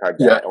credit card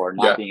debt or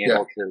not being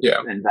able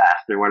to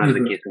invest or whatever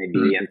the case may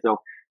be. And so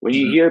when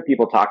you hear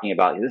people talking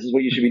about, this is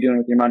what you should be doing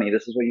with your money,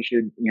 this is what you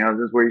should, this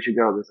is where you should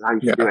go, this is how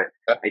you should do it.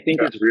 I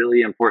think it's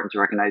really important to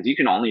recognize you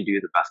can only do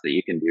the best that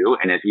you can do.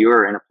 And if you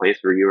are in a place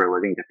where you are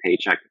living to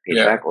paycheck,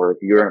 or if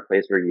you're in a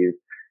place where you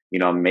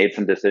made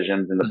some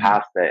decisions in the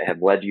past that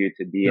have led you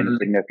to be in a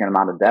significant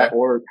amount of debt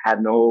or had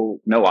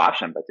no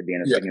option but to be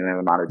in a significant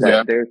amount of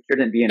debt, there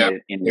shouldn't be any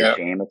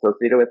shame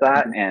associated with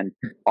that. And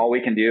all we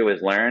can do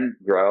is learn,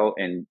 grow,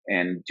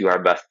 and do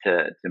our best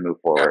to move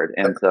forward.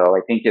 And so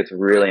I think it's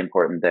really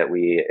important that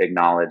we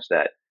acknowledge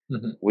that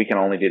we can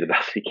only do the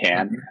best we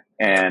can.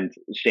 And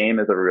shame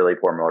is a really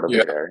poor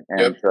motivator.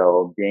 And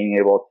so being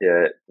able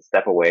to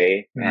step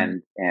away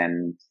and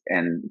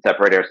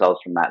separate ourselves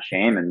from that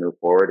shame and move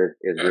forward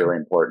is really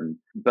important.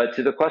 But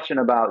to the question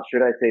about,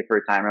 should I save for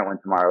retirement when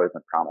tomorrow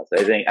isn't promised?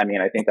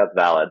 I think that's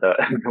valid.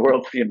 The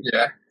world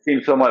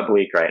seems somewhat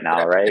bleak right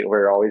now, right?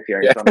 We're always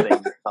hearing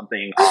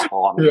something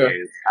awful on the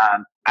news.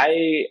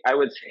 I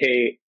would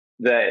say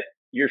that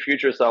your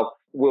future self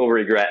will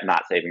regret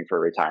not saving for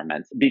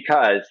retirement,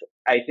 because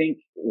I think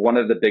one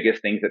of the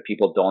biggest things that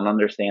people don't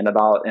understand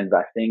about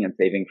investing and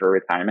saving for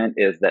retirement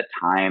is that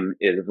time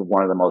is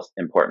one of the most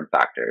important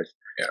factors.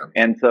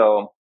 And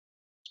so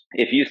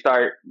if you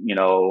start,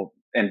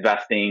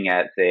 investing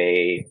at,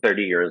 say,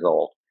 30 years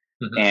old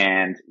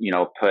and,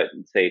 put,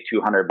 say,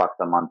 $200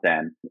 a month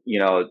in,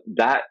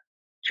 that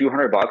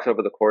 $200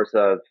 over the course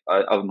of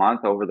a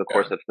month, over the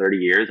course of 30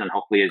 years, and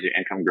hopefully as your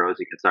income grows,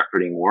 you can start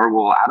putting more,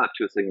 will add up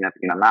to a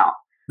significant amount.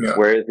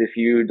 Whereas if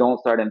you don't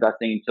start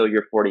investing until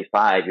you're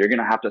 45, you're going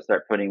to have to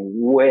start putting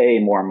way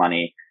more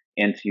money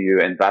into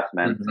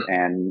investments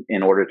and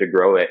in order to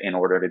grow it, in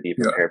order to be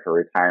prepared for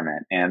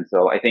retirement. And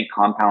so I think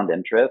compound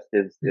interest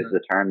is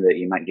the term that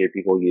you might hear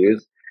people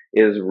use,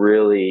 is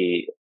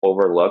really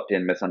overlooked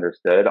and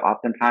misunderstood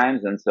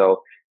oftentimes. And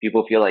so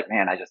people feel like,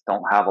 man, I just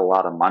don't have a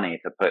lot of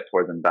money to put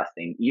towards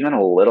investing. Even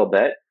a little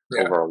bit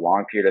over a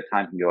long period of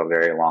time can go a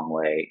very long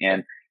way.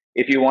 And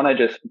if you want to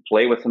just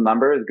play with some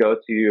numbers,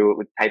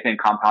 type in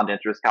compound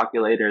interest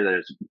calculator.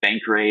 There's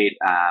Bankrate.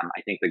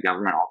 I think the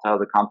government also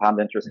has a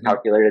compound interest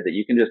calculator that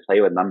you can just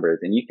play with numbers,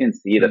 and you can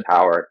see the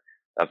power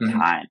of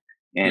time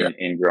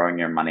in growing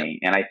your money.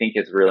 And I think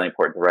it's really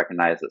important to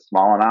recognize that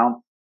small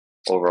amounts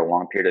over a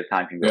long period of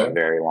time can go a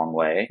very long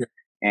way.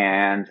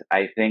 And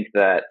I think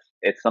that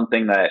it's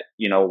something that,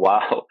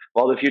 while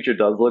the future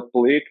does look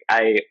bleak,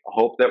 I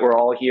hope that we're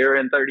all here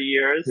in 30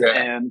 years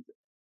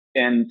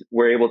and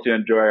we're able to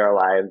enjoy our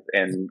lives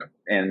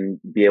and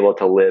be able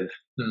to live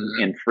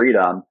in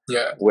freedom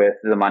with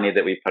the money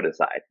that we put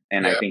aside.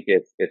 And I think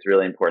it's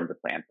really important to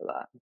plan for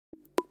that.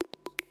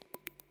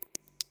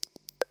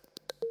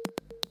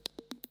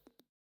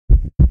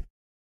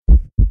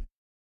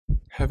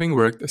 Having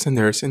worked as a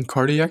nurse in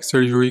cardiac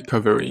surgery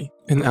recovery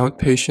and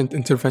outpatient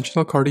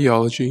interventional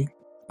cardiology,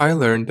 I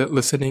learned that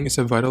listening is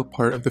a vital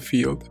part of the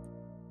field.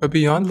 But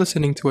beyond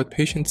listening to what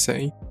patients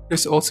say,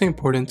 it's also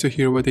important to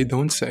hear what they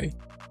don't say.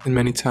 And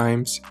many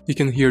times, you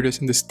can hear this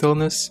in the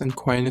stillness and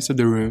quietness of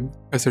the room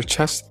as their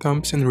chest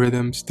thumps in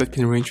rhythms that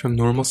can range from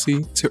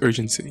normalcy to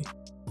urgency.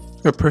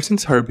 A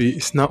person's heartbeat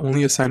is not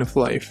only a sign of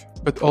life,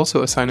 but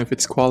also a sign of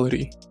its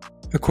quality.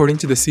 According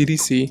to the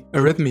CDC,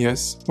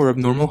 arrhythmias, or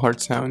abnormal heart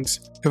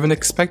sounds, have an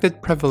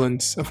expected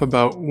prevalence of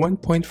about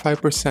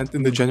 1.5%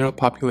 in the general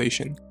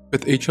population,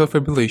 with atrial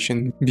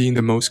fibrillation being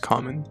the most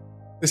common.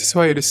 This is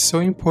why it is so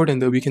important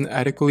that we can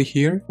adequately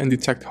hear and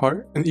detect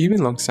heart and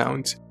even lung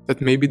sounds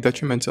that may be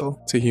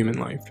detrimental to human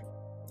life.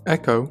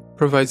 Echo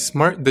provides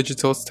smart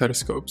digital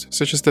stethoscopes,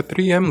 such as the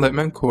 3M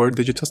Littmann Core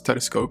digital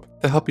stethoscope,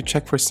 that help you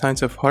check for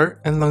signs of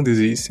heart and lung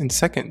disease in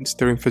seconds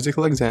during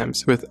physical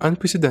exams with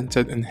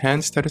unprecedented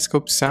enhanced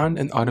stethoscope sound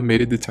and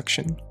automated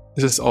detection.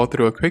 This is all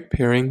through a quick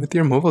pairing with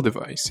your mobile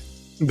device.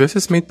 This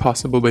is made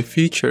possible by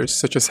features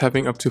such as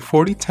having up to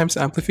 40 times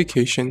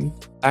amplification,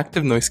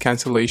 active noise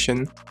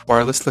cancellation,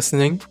 wireless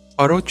listening,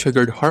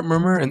 auto-triggered heart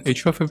murmur and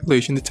atrial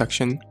fibrillation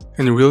detection,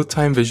 and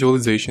real-time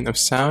visualization of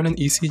sound and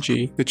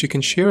ECG that you can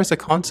share as a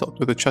consult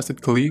with a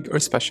trusted colleague or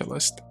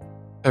specialist.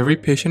 Every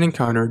patient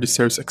encounter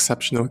deserves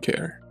exceptional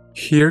care.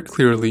 Hear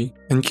clearly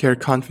and care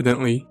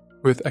confidently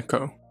with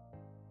Echo.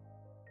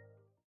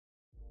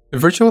 The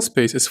virtual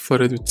space is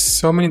flooded with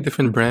so many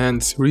different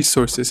brands,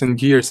 resources, and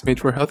gears made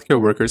for healthcare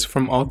workers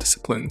from all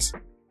disciplines.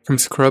 From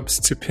scrubs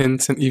to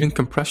pins and even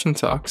compression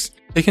socks,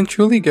 it can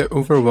truly get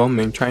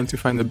overwhelming trying to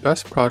find the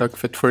best product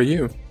fit for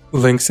you.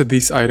 Links to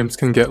these items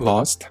can get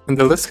lost, and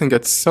the list can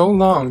get so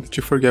long that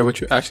you forget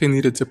what you actually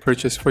needed to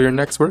purchase for your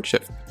next work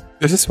shift.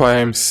 This is why I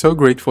am so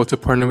grateful to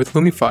partner with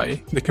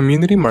Lumify, the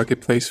community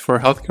marketplace for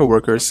healthcare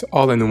workers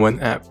all in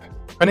one app.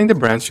 Finding the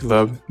brands you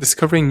love,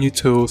 discovering new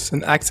tools,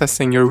 and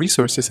accessing your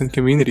resources and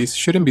communities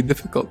shouldn't be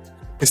difficult.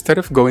 Instead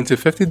of going to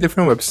 50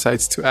 different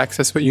websites to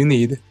access what you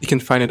need, you can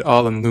find it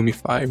all on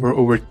Lumify, where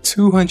over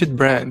 200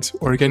 brands,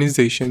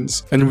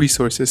 organizations, and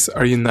resources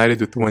are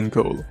united with one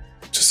goal: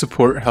 to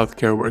support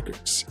healthcare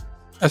workers.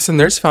 As a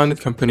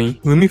nurse-founded company,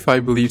 Lumify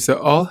believes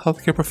that all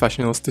healthcare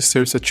professionals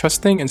deserve a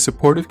trusting and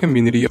supportive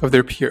community of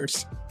their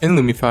peers. In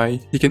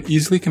Lumify, you can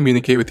easily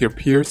communicate with your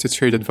peers to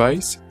trade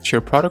advice,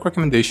 share product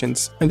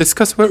recommendations, and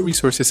discuss what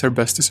resources are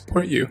best to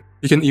support you.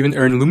 You can even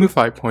earn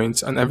Lumify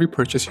points on every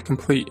purchase you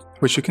complete,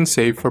 which you can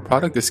save for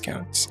product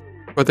discounts.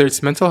 Whether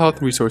it's mental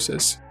health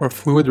resources, or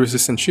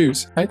fluid-resistant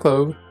shoes, hi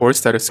Clove, or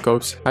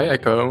stethoscopes, hi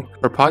Echo,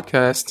 or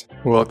podcast,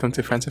 welcome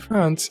to Friends of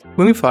Frowns,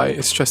 Lumify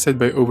is trusted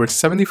by over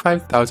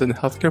 75,000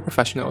 healthcare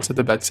professionals at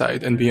the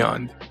bedside and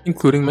beyond,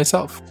 including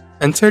myself.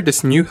 Enter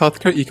this new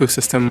healthcare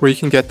ecosystem where you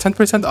can get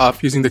 10%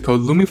 off using the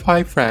code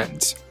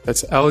LumifyFriends.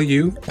 That's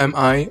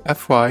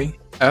LUMIFYFRANZ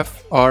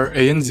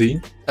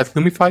at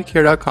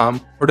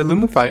lumifycare.com or the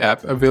Lumify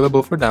app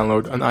available for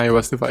download on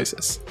iOS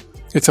devices.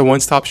 It's a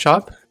one-stop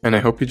shop, and I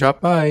hope you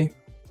drop by.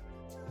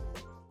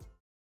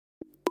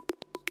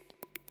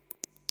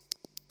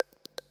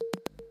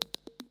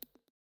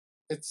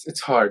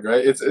 It's hard,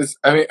 right?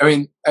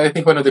 I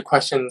think one of the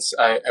questions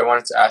I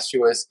wanted to ask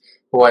you was,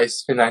 why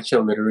is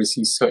financial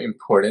literacy so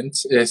important?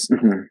 Is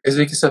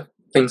because of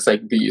things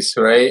like these,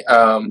 right?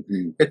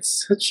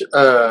 It's such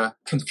a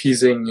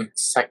confusing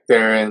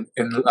sector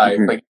in life,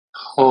 like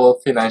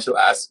whole financial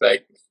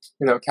aspect.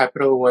 You know,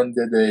 Capital One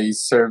did a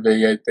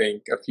survey, I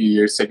think, a few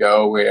years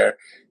ago where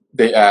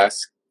they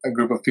asked a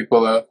group of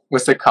people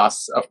what's the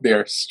cost of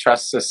their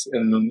stresses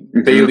in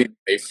daily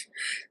life,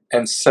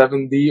 and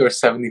 70 or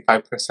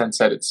 75%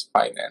 said it's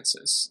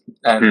finances,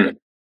 and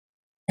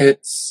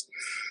it's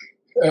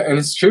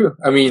true.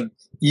 I mean,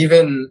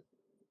 even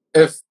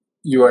if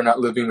you are not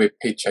living with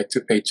paycheck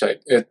to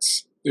paycheck,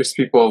 there's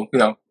people,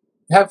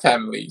 have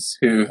families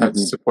who have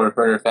to support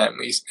for their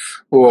families,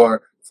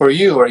 or for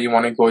you, or you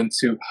want to go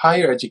into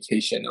higher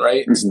education,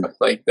 right? Stuff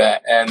like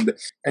that. And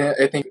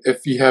I think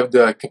if you have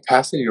the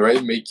capacity,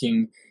 right,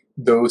 making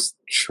those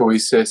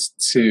choices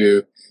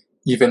to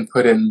even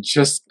put in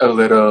just a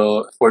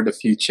little for the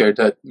future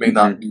that may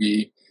not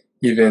be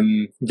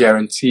even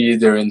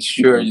guaranteed or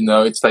insured,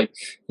 it's like,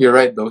 you're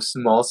right, those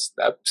small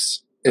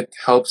steps, it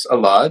helps a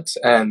lot.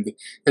 And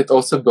it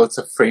also builds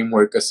a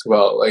framework as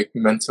well, like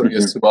mentally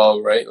as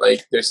well, right?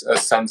 Like there's a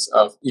sense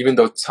of, even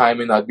though time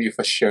may not be of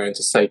assurance,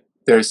 it's like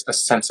there's a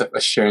sense of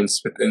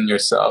assurance within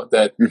yourself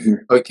that,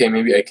 okay,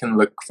 maybe I can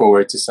look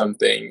forward to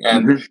something.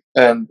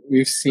 And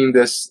we've seen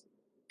this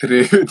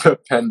through the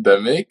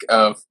pandemic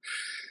of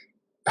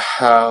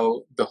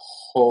how the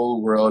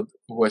whole world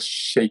was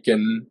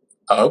shaken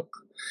up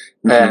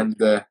and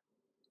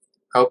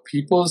how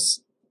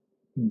people's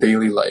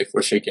daily life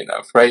was shaken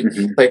up, right?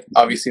 Like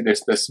obviously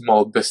there's the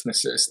small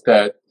businesses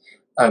that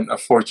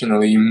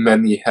unfortunately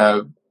many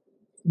have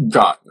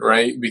gone,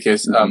 right?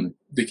 Because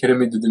they couldn't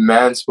meet the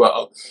demands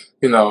well,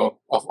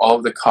 of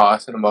all the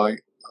costs and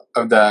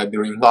of that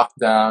during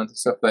lockdowns and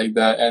stuff like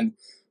that. And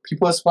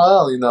people as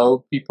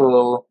well,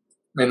 people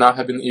may not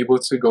have been able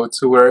to go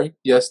to work.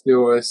 Yes, there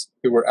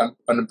were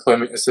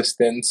unemployment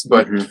assistance,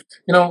 but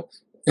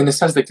in a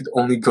sense they could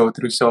only go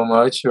through so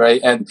much,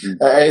 right? And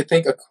I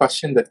think a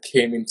question that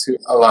came into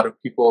a lot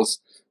of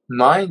people's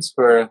minds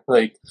were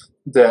like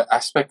the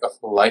aspect of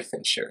life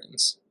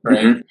insurance,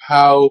 right?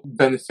 How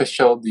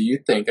beneficial do you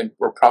think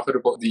or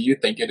profitable do you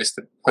think it is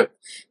to put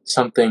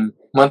something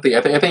monthly?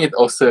 I think it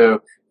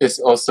also is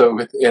also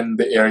within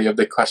the area of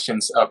the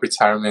questions of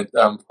retirement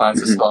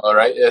plans as well,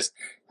 right? Is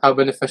how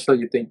beneficial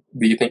do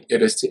you think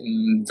it is to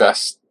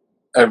invest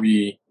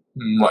every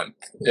month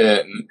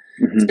in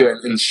to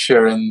an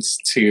insurance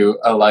to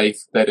a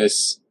life that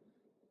is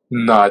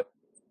not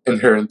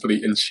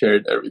inherently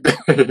insured every day?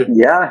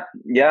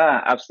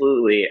 Yeah,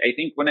 absolutely. I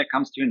think when it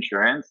comes to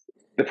insurance,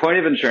 the point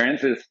of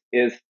insurance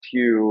is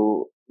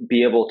to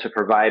be able to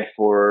provide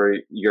for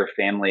your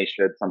family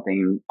should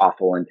something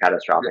awful and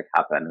catastrophic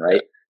happen,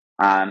 right?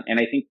 And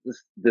I think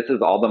this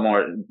is all the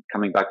more,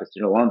 coming back to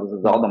student loans, this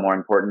is all the more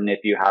important if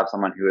you have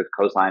someone who is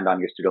co-signed on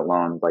your student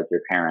loans, like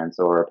your parents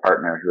or a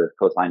partner who is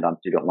co-signed on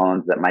student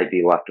loans that might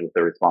be left with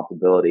the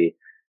responsibility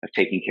of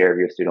taking care of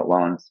your student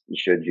loans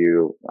should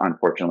you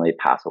unfortunately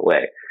pass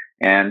away.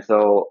 And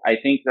so I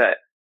think that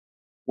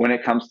when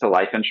it comes to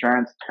life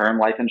insurance, term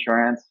life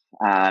insurance,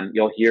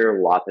 you'll hear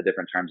lots of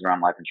different terms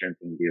around life insurance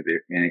and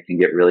it can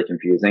get really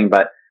confusing.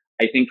 But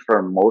I think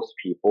for most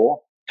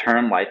people,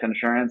 term life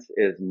insurance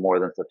is more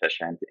than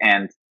sufficient.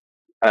 And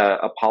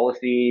a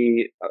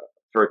policy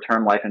for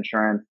term life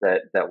insurance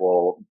that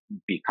will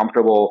be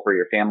comfortable for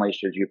your family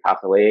should you pass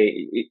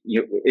away.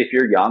 If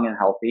you're young and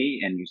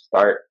healthy and you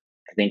start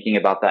thinking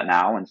about that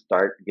now and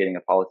start getting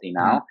a policy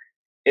now,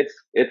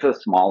 it's a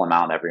small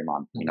amount every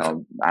month.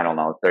 I don't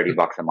know, $30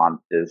 a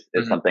month is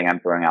something I'm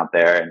throwing out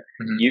there.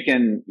 And you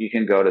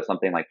can go to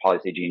something like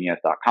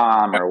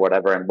policygenius.com or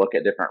whatever and look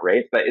at different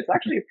rates, but it's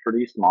actually a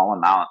pretty small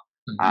amount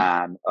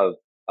of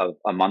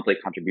a monthly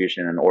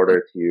contribution in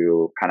order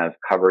to kind of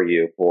cover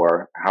you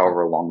for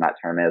however long that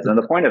term is. And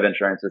the point of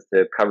insurance is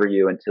to cover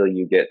you until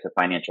you get to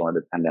financial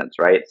independence,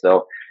 right?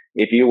 So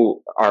if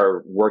you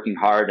are working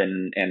hard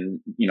and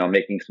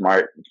making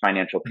smart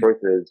financial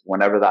choices,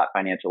 whenever that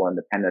financial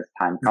independence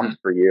time comes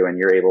for you and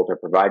you're able to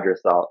provide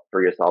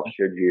for yourself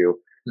should you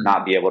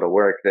not be able to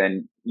work,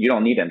 then you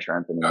don't need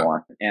insurance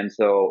anymore. And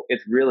so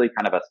it's really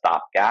kind of a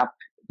stopgap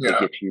to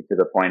get you to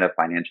the point of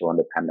financial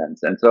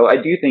independence. And so I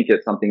do think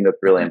it's something that's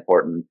really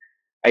important.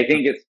 I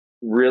think it's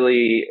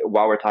really,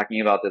 while we're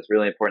talking about this,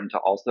 really important to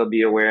also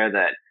be aware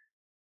that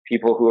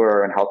people who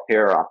are in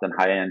healthcare are often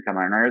high income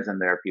earners,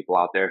 and there are people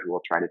out there who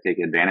will try to take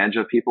advantage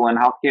of people in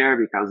healthcare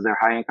because they're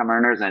high income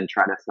earners and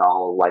try to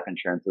sell life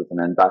insurance as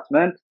an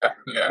investment.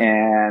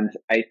 And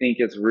I think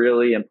it's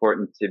really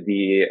important to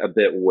be a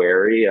bit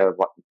wary of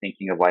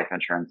thinking of life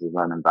insurance as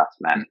an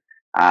investment.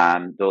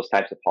 Those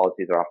types of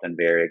policies are often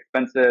very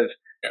expensive.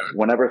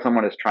 Whenever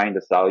someone is trying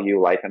to sell you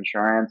life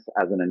insurance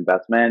as an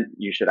investment,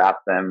 you should ask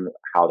them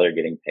how they're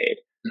getting paid.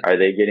 Are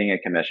they getting a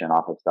commission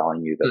off of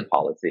selling you this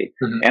policy?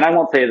 And I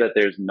won't say that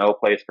there's no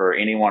place for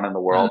anyone in the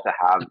world to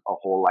have a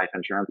whole life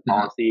insurance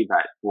policy,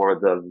 but for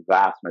the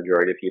vast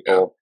majority of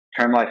people,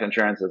 term life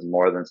insurance is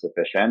more than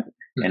sufficient.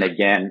 And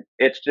again,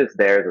 it's just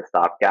there as a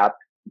stopgap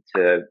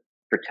to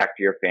protect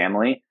your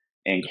family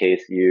in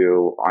case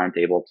you aren't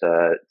able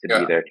to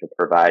be there to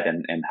provide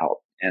and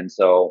help. And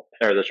so,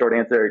 or the short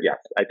answer, yes,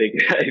 I think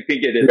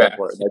it is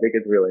important. I think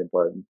it's really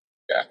important.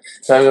 Yeah,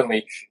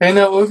 definitely. And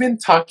what we've been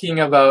talking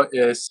about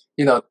is,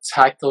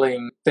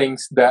 tackling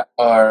things that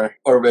are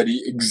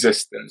already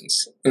existent,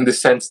 in the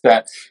sense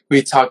that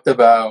we talked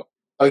about,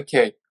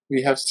 okay,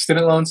 we have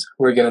student loans,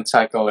 we're going to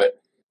tackle it.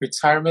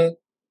 Retirement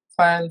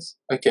plans,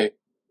 okay,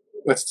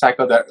 let's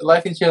tackle that.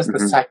 Life insurance,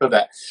 let's tackle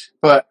that.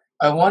 But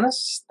I want to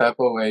step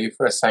away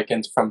for a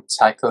second from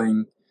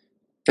tackling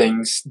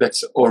things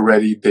that's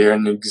already there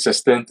and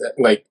existent,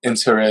 like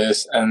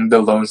interest and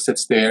the loans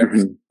that's there.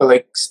 But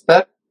like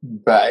step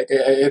back,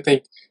 I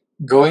think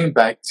going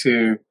back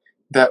to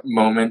that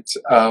moment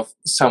of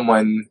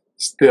someone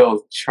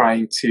still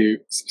trying to,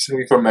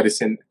 specifically for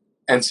medicine,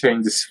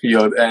 entering this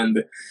field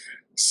and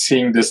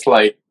seeing this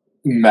like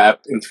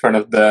map in front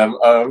of them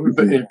of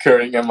the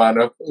incurring amount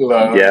of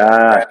loan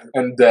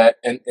and debt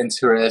and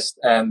interest,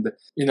 and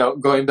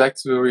going back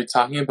to what we were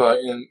talking about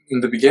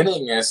in the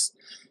beginning is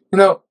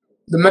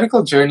the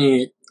medical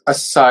journey,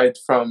 aside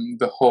from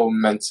the whole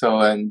mental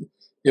and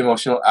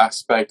emotional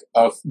aspect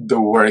of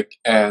the work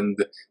and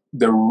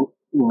the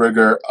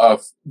rigor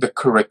of the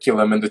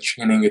curriculum and the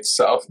training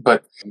itself,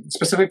 but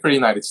specifically for the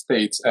United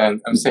States,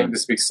 and I'm saying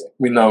this because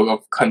we know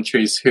of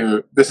countries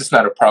who this is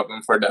not a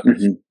problem for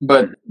them,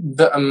 but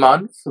the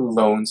amount of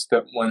loans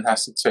that one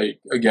has to take,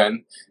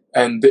 again,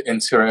 and the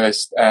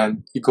interest,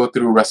 and you go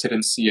through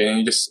residency and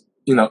you just,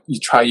 you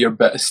try your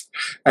best,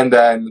 and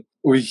then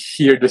we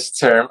hear this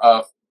term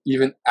of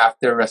even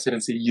after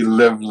residency, you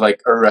live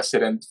like a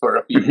resident for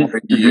a few more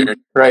years,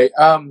 right?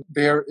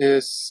 There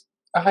is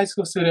a high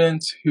school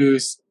student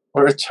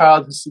or a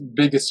child whose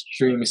biggest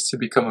dream is to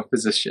become a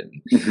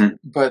physician.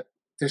 But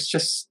there's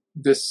just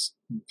this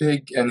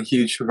big and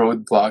huge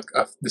roadblock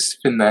of this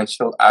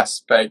financial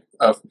aspect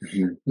of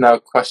now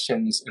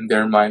questions in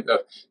their mind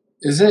of,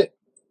 is it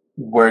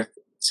worth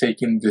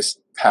taking this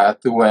path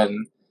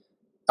when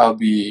I'll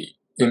be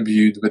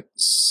imbued with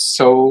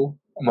so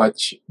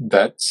much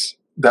debt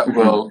that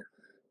will,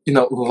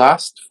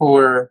 last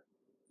for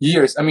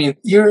years? I mean,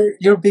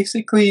 you're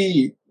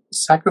basically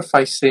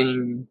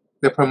sacrificing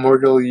the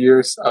primordial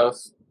years of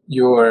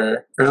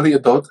your early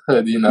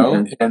adulthood,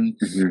 and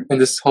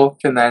this whole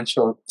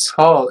financial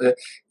toll.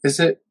 Is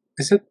it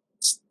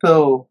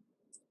still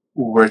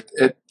worth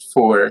it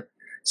for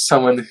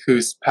someone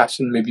whose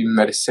passion may be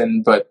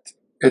medicine, but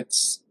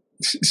it's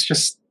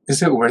just,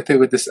 is it worth it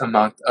with this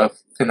amount of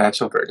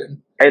financial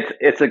burden?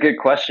 It's a good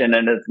question,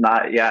 and it's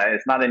not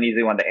an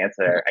easy one to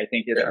answer. I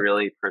think it's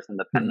really person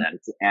dependent,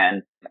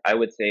 and I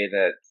would say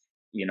that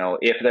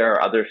if there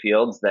are other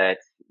fields that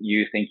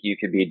you think you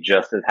could be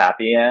just as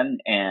happy in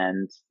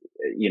and,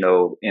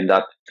 end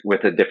up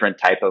with a different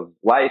type of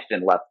life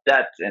and less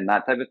debt and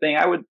that type of thing,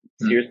 I would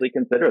seriously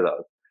consider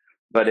those.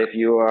 But if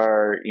you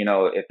are,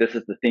 if this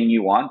is the thing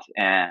you want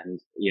and,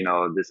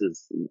 this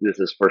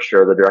is for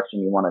sure the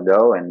direction you want to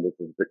go and this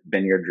has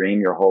been your dream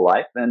your whole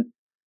life, then,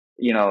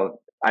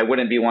 I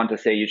wouldn't be one to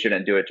say you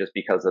shouldn't do it just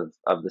because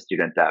of the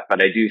student debt.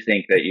 But I do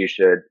think that you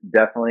should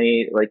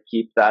definitely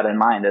keep that in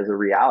mind as a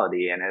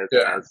reality and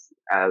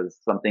as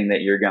something that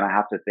you're going to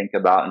have to think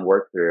about and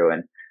work through.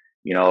 And,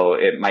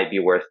 it might be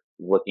worth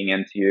looking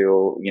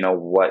into,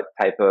 what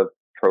type of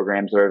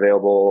programs are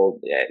available.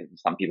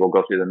 Some people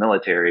go through the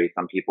military.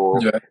 Some people,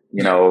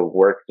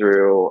 work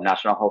through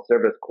National Health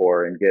Service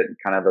Corps and get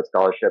kind of a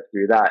scholarship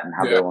through that and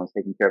have their loans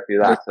taken care of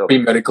through that. So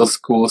pre-medical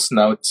schools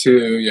now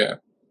too.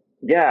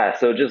 Yeah.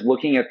 So just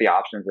looking at the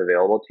options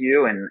available to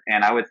you.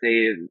 And I would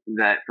say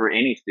that for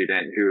any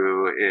student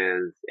who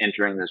is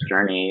entering this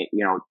journey,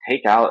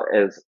 take out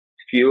as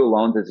few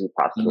loans as you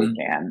possibly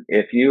can.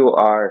 If you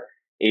are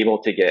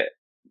able to get,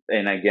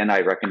 and again,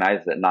 I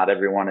recognize that not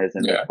everyone is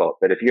in this boat,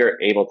 but if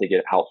you're able to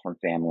get help from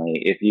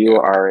family, if you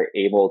are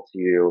able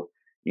to,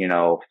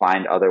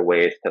 find other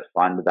ways to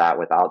fund that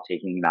without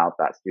taking out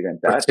that student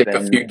debt, or take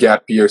a few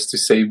gap years to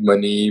save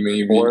money,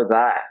 maybe. Or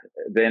that,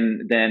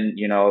 then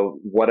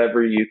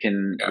whatever you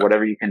can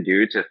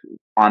do to,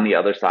 on the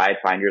other side,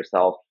 find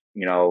yourself,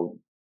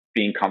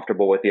 being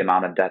comfortable with the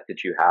amount of debt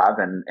that you have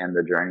and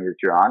the journey that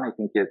you're on. I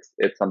think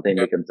it's something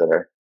to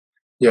consider.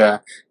 Yeah,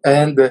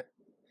 and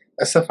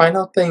as a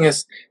final thing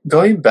is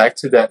going back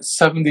to that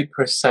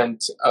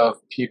 70%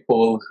 of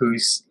people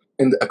who's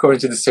according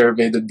to the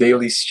survey, the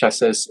daily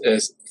stresses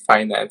is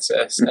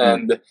finances.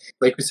 And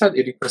like we said,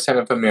 80%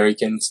 of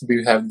Americans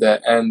do have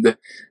that. And,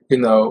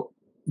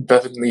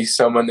 definitely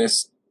someone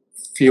is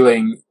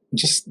feeling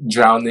just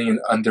drowning and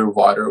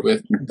underwater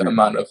with the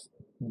amount of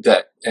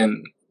debt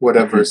and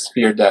whatever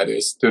sphere that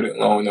is, student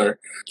loan or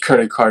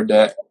credit card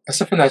debt.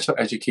 As a financial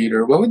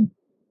educator, what would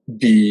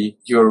be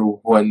your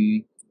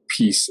one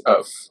piece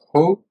of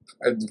hope,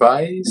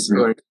 advice,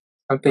 or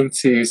something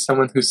to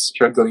someone who's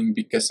struggling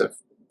because of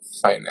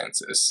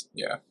finances?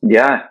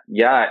 Yeah,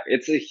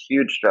 it's a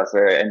huge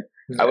stressor, and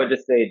I would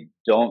just say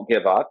don't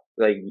give up.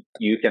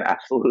 You can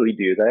absolutely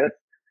do this.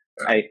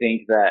 I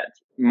think that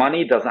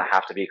money doesn't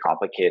have to be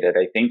complicated.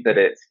 I think that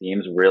it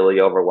seems really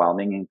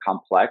overwhelming and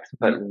complex,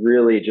 but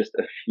really just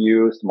a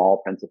few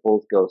small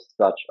principles go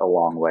such a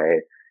long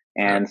way.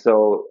 And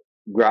so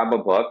grab a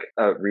book,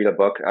 read a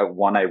book.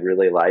 One I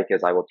really like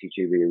is I Will Teach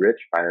You to Be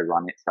Rich by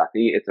Ronit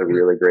Sethi. It's a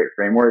really great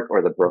framework.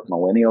 Or The Broke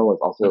Millennial is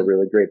also a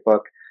really great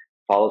book.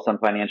 Follow some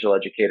financial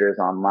educators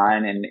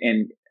online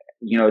and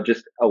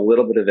just a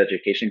little bit of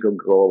education could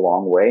go a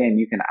long way, and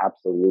you can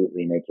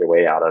absolutely make your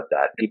way out of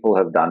that. People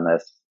have done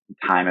this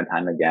time and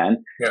time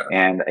again.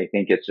 And I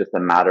think it's just a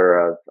matter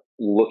of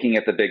looking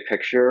at the big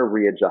picture,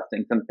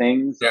 readjusting some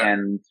things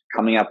and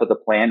coming up with a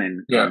plan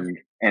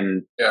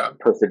and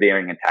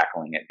persevering and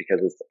tackling it,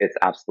 because it's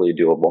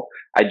absolutely doable.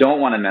 I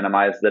don't want to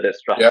minimize that it's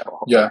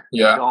stressful. I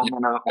don't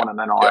want to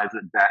minimize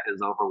that debt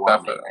is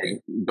overwhelming.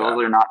 Those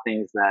are not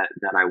things that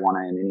I want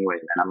to in any way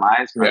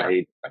minimize, but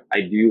I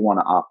do want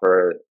to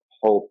offer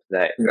hope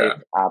that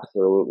it's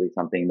absolutely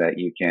something that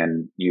you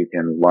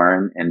can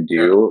learn and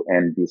do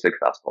and be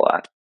successful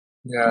at.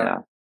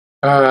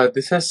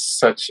 This is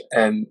such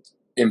an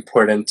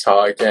important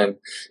talk, and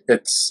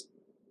it's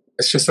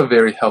just a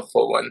very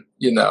helpful one,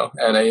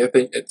 and I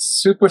think it's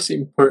super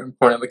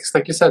important because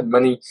like you said,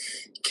 money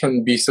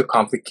can be so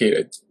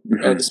complicated,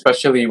 and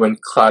especially when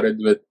clouded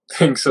with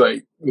things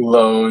like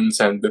loans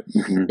and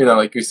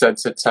like you said,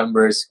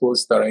 September, school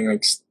starting,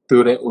 like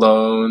student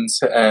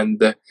loans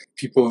and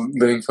people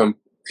living from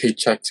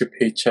paycheck to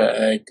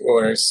paycheck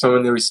or so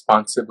many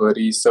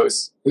responsibilities. So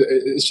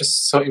it's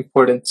just so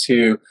important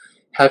to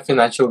have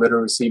financial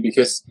literacy,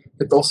 because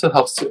it also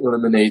helps to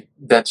eliminate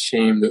that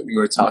shame that we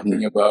were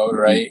talking about,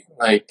 right?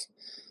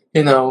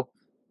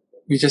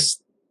 We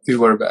just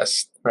do our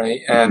best,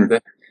 right?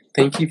 And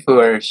thank you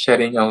for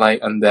shedding a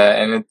light on that.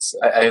 And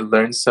I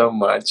learned so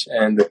much,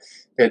 and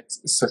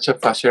it's such a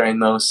pleasure. I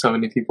know so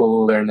many people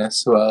will learn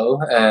as well,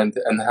 and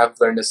have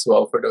learned as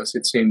well for those who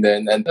tuned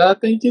in. And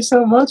thank you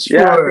so much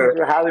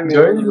for having me.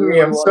 Joining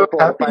me. I'm so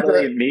happy to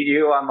finally meet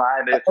you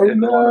online. It's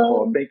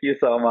wonderful. Thank you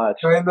so much.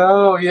 I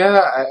know.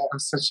 I'm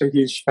such a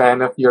huge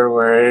fan of your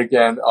work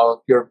and all of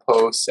your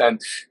posts, and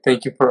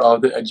thank you for all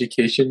the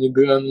education you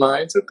do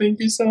online. So thank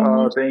you so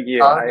much. Thank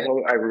you.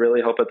 I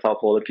really hope it's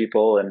helpful to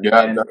people. And if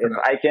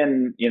I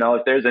can,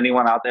 if there's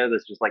anyone out there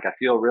that's just like, I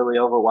feel really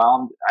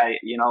overwhelmed, and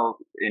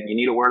you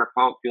need a word of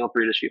hope, feel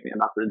free to shoot me a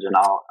message, and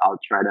I'll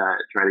try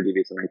to give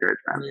you some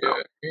encouragement.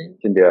 So you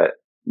can do it.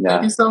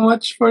 Thank you so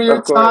much for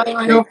your time.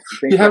 I hope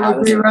you have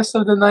a great rest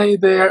of the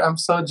night there. I'm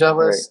so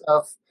jealous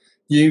of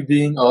you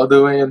being all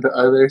the way on the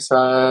other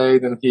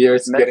side, and here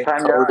it's getting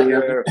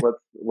colder.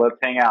 Let's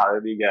hang out.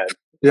 It'll be good.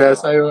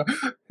 Yes, I will.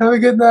 Have a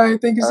good night.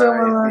 Thank you so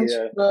much.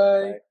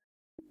 Bye.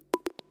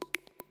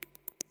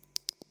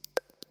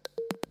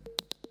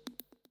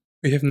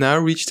 We have now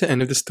reached the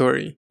end of the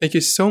story. Thank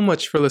you so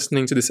much for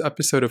listening to this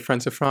episode of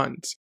Friends of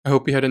Franz. I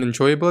hope you had an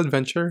enjoyable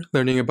adventure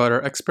learning about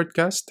our expert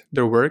guest,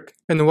 their work,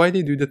 and why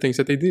they do the things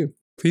that they do.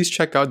 Please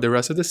check out the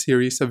rest of the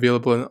series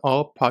available on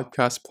all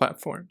podcast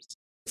platforms.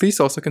 Please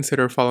also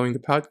consider following the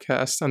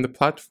podcast on the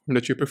platform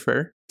that you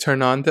prefer,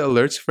 turn on the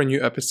alerts for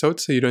new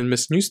episodes so you don't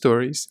miss new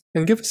stories,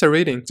 and give us a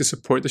rating to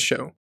support the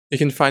show. You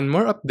can find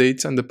more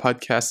updates on the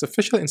podcast's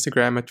official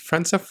Instagram at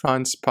Friends of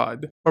Franz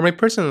Pod, or my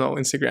personal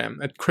Instagram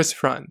at Chris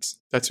Franz.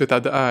 That's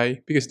without the I,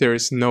 because there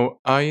is no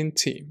I in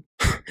team.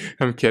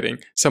 I'm kidding.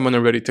 Someone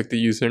already took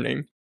the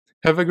username.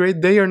 Have a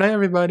great day or night,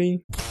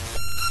 everybody!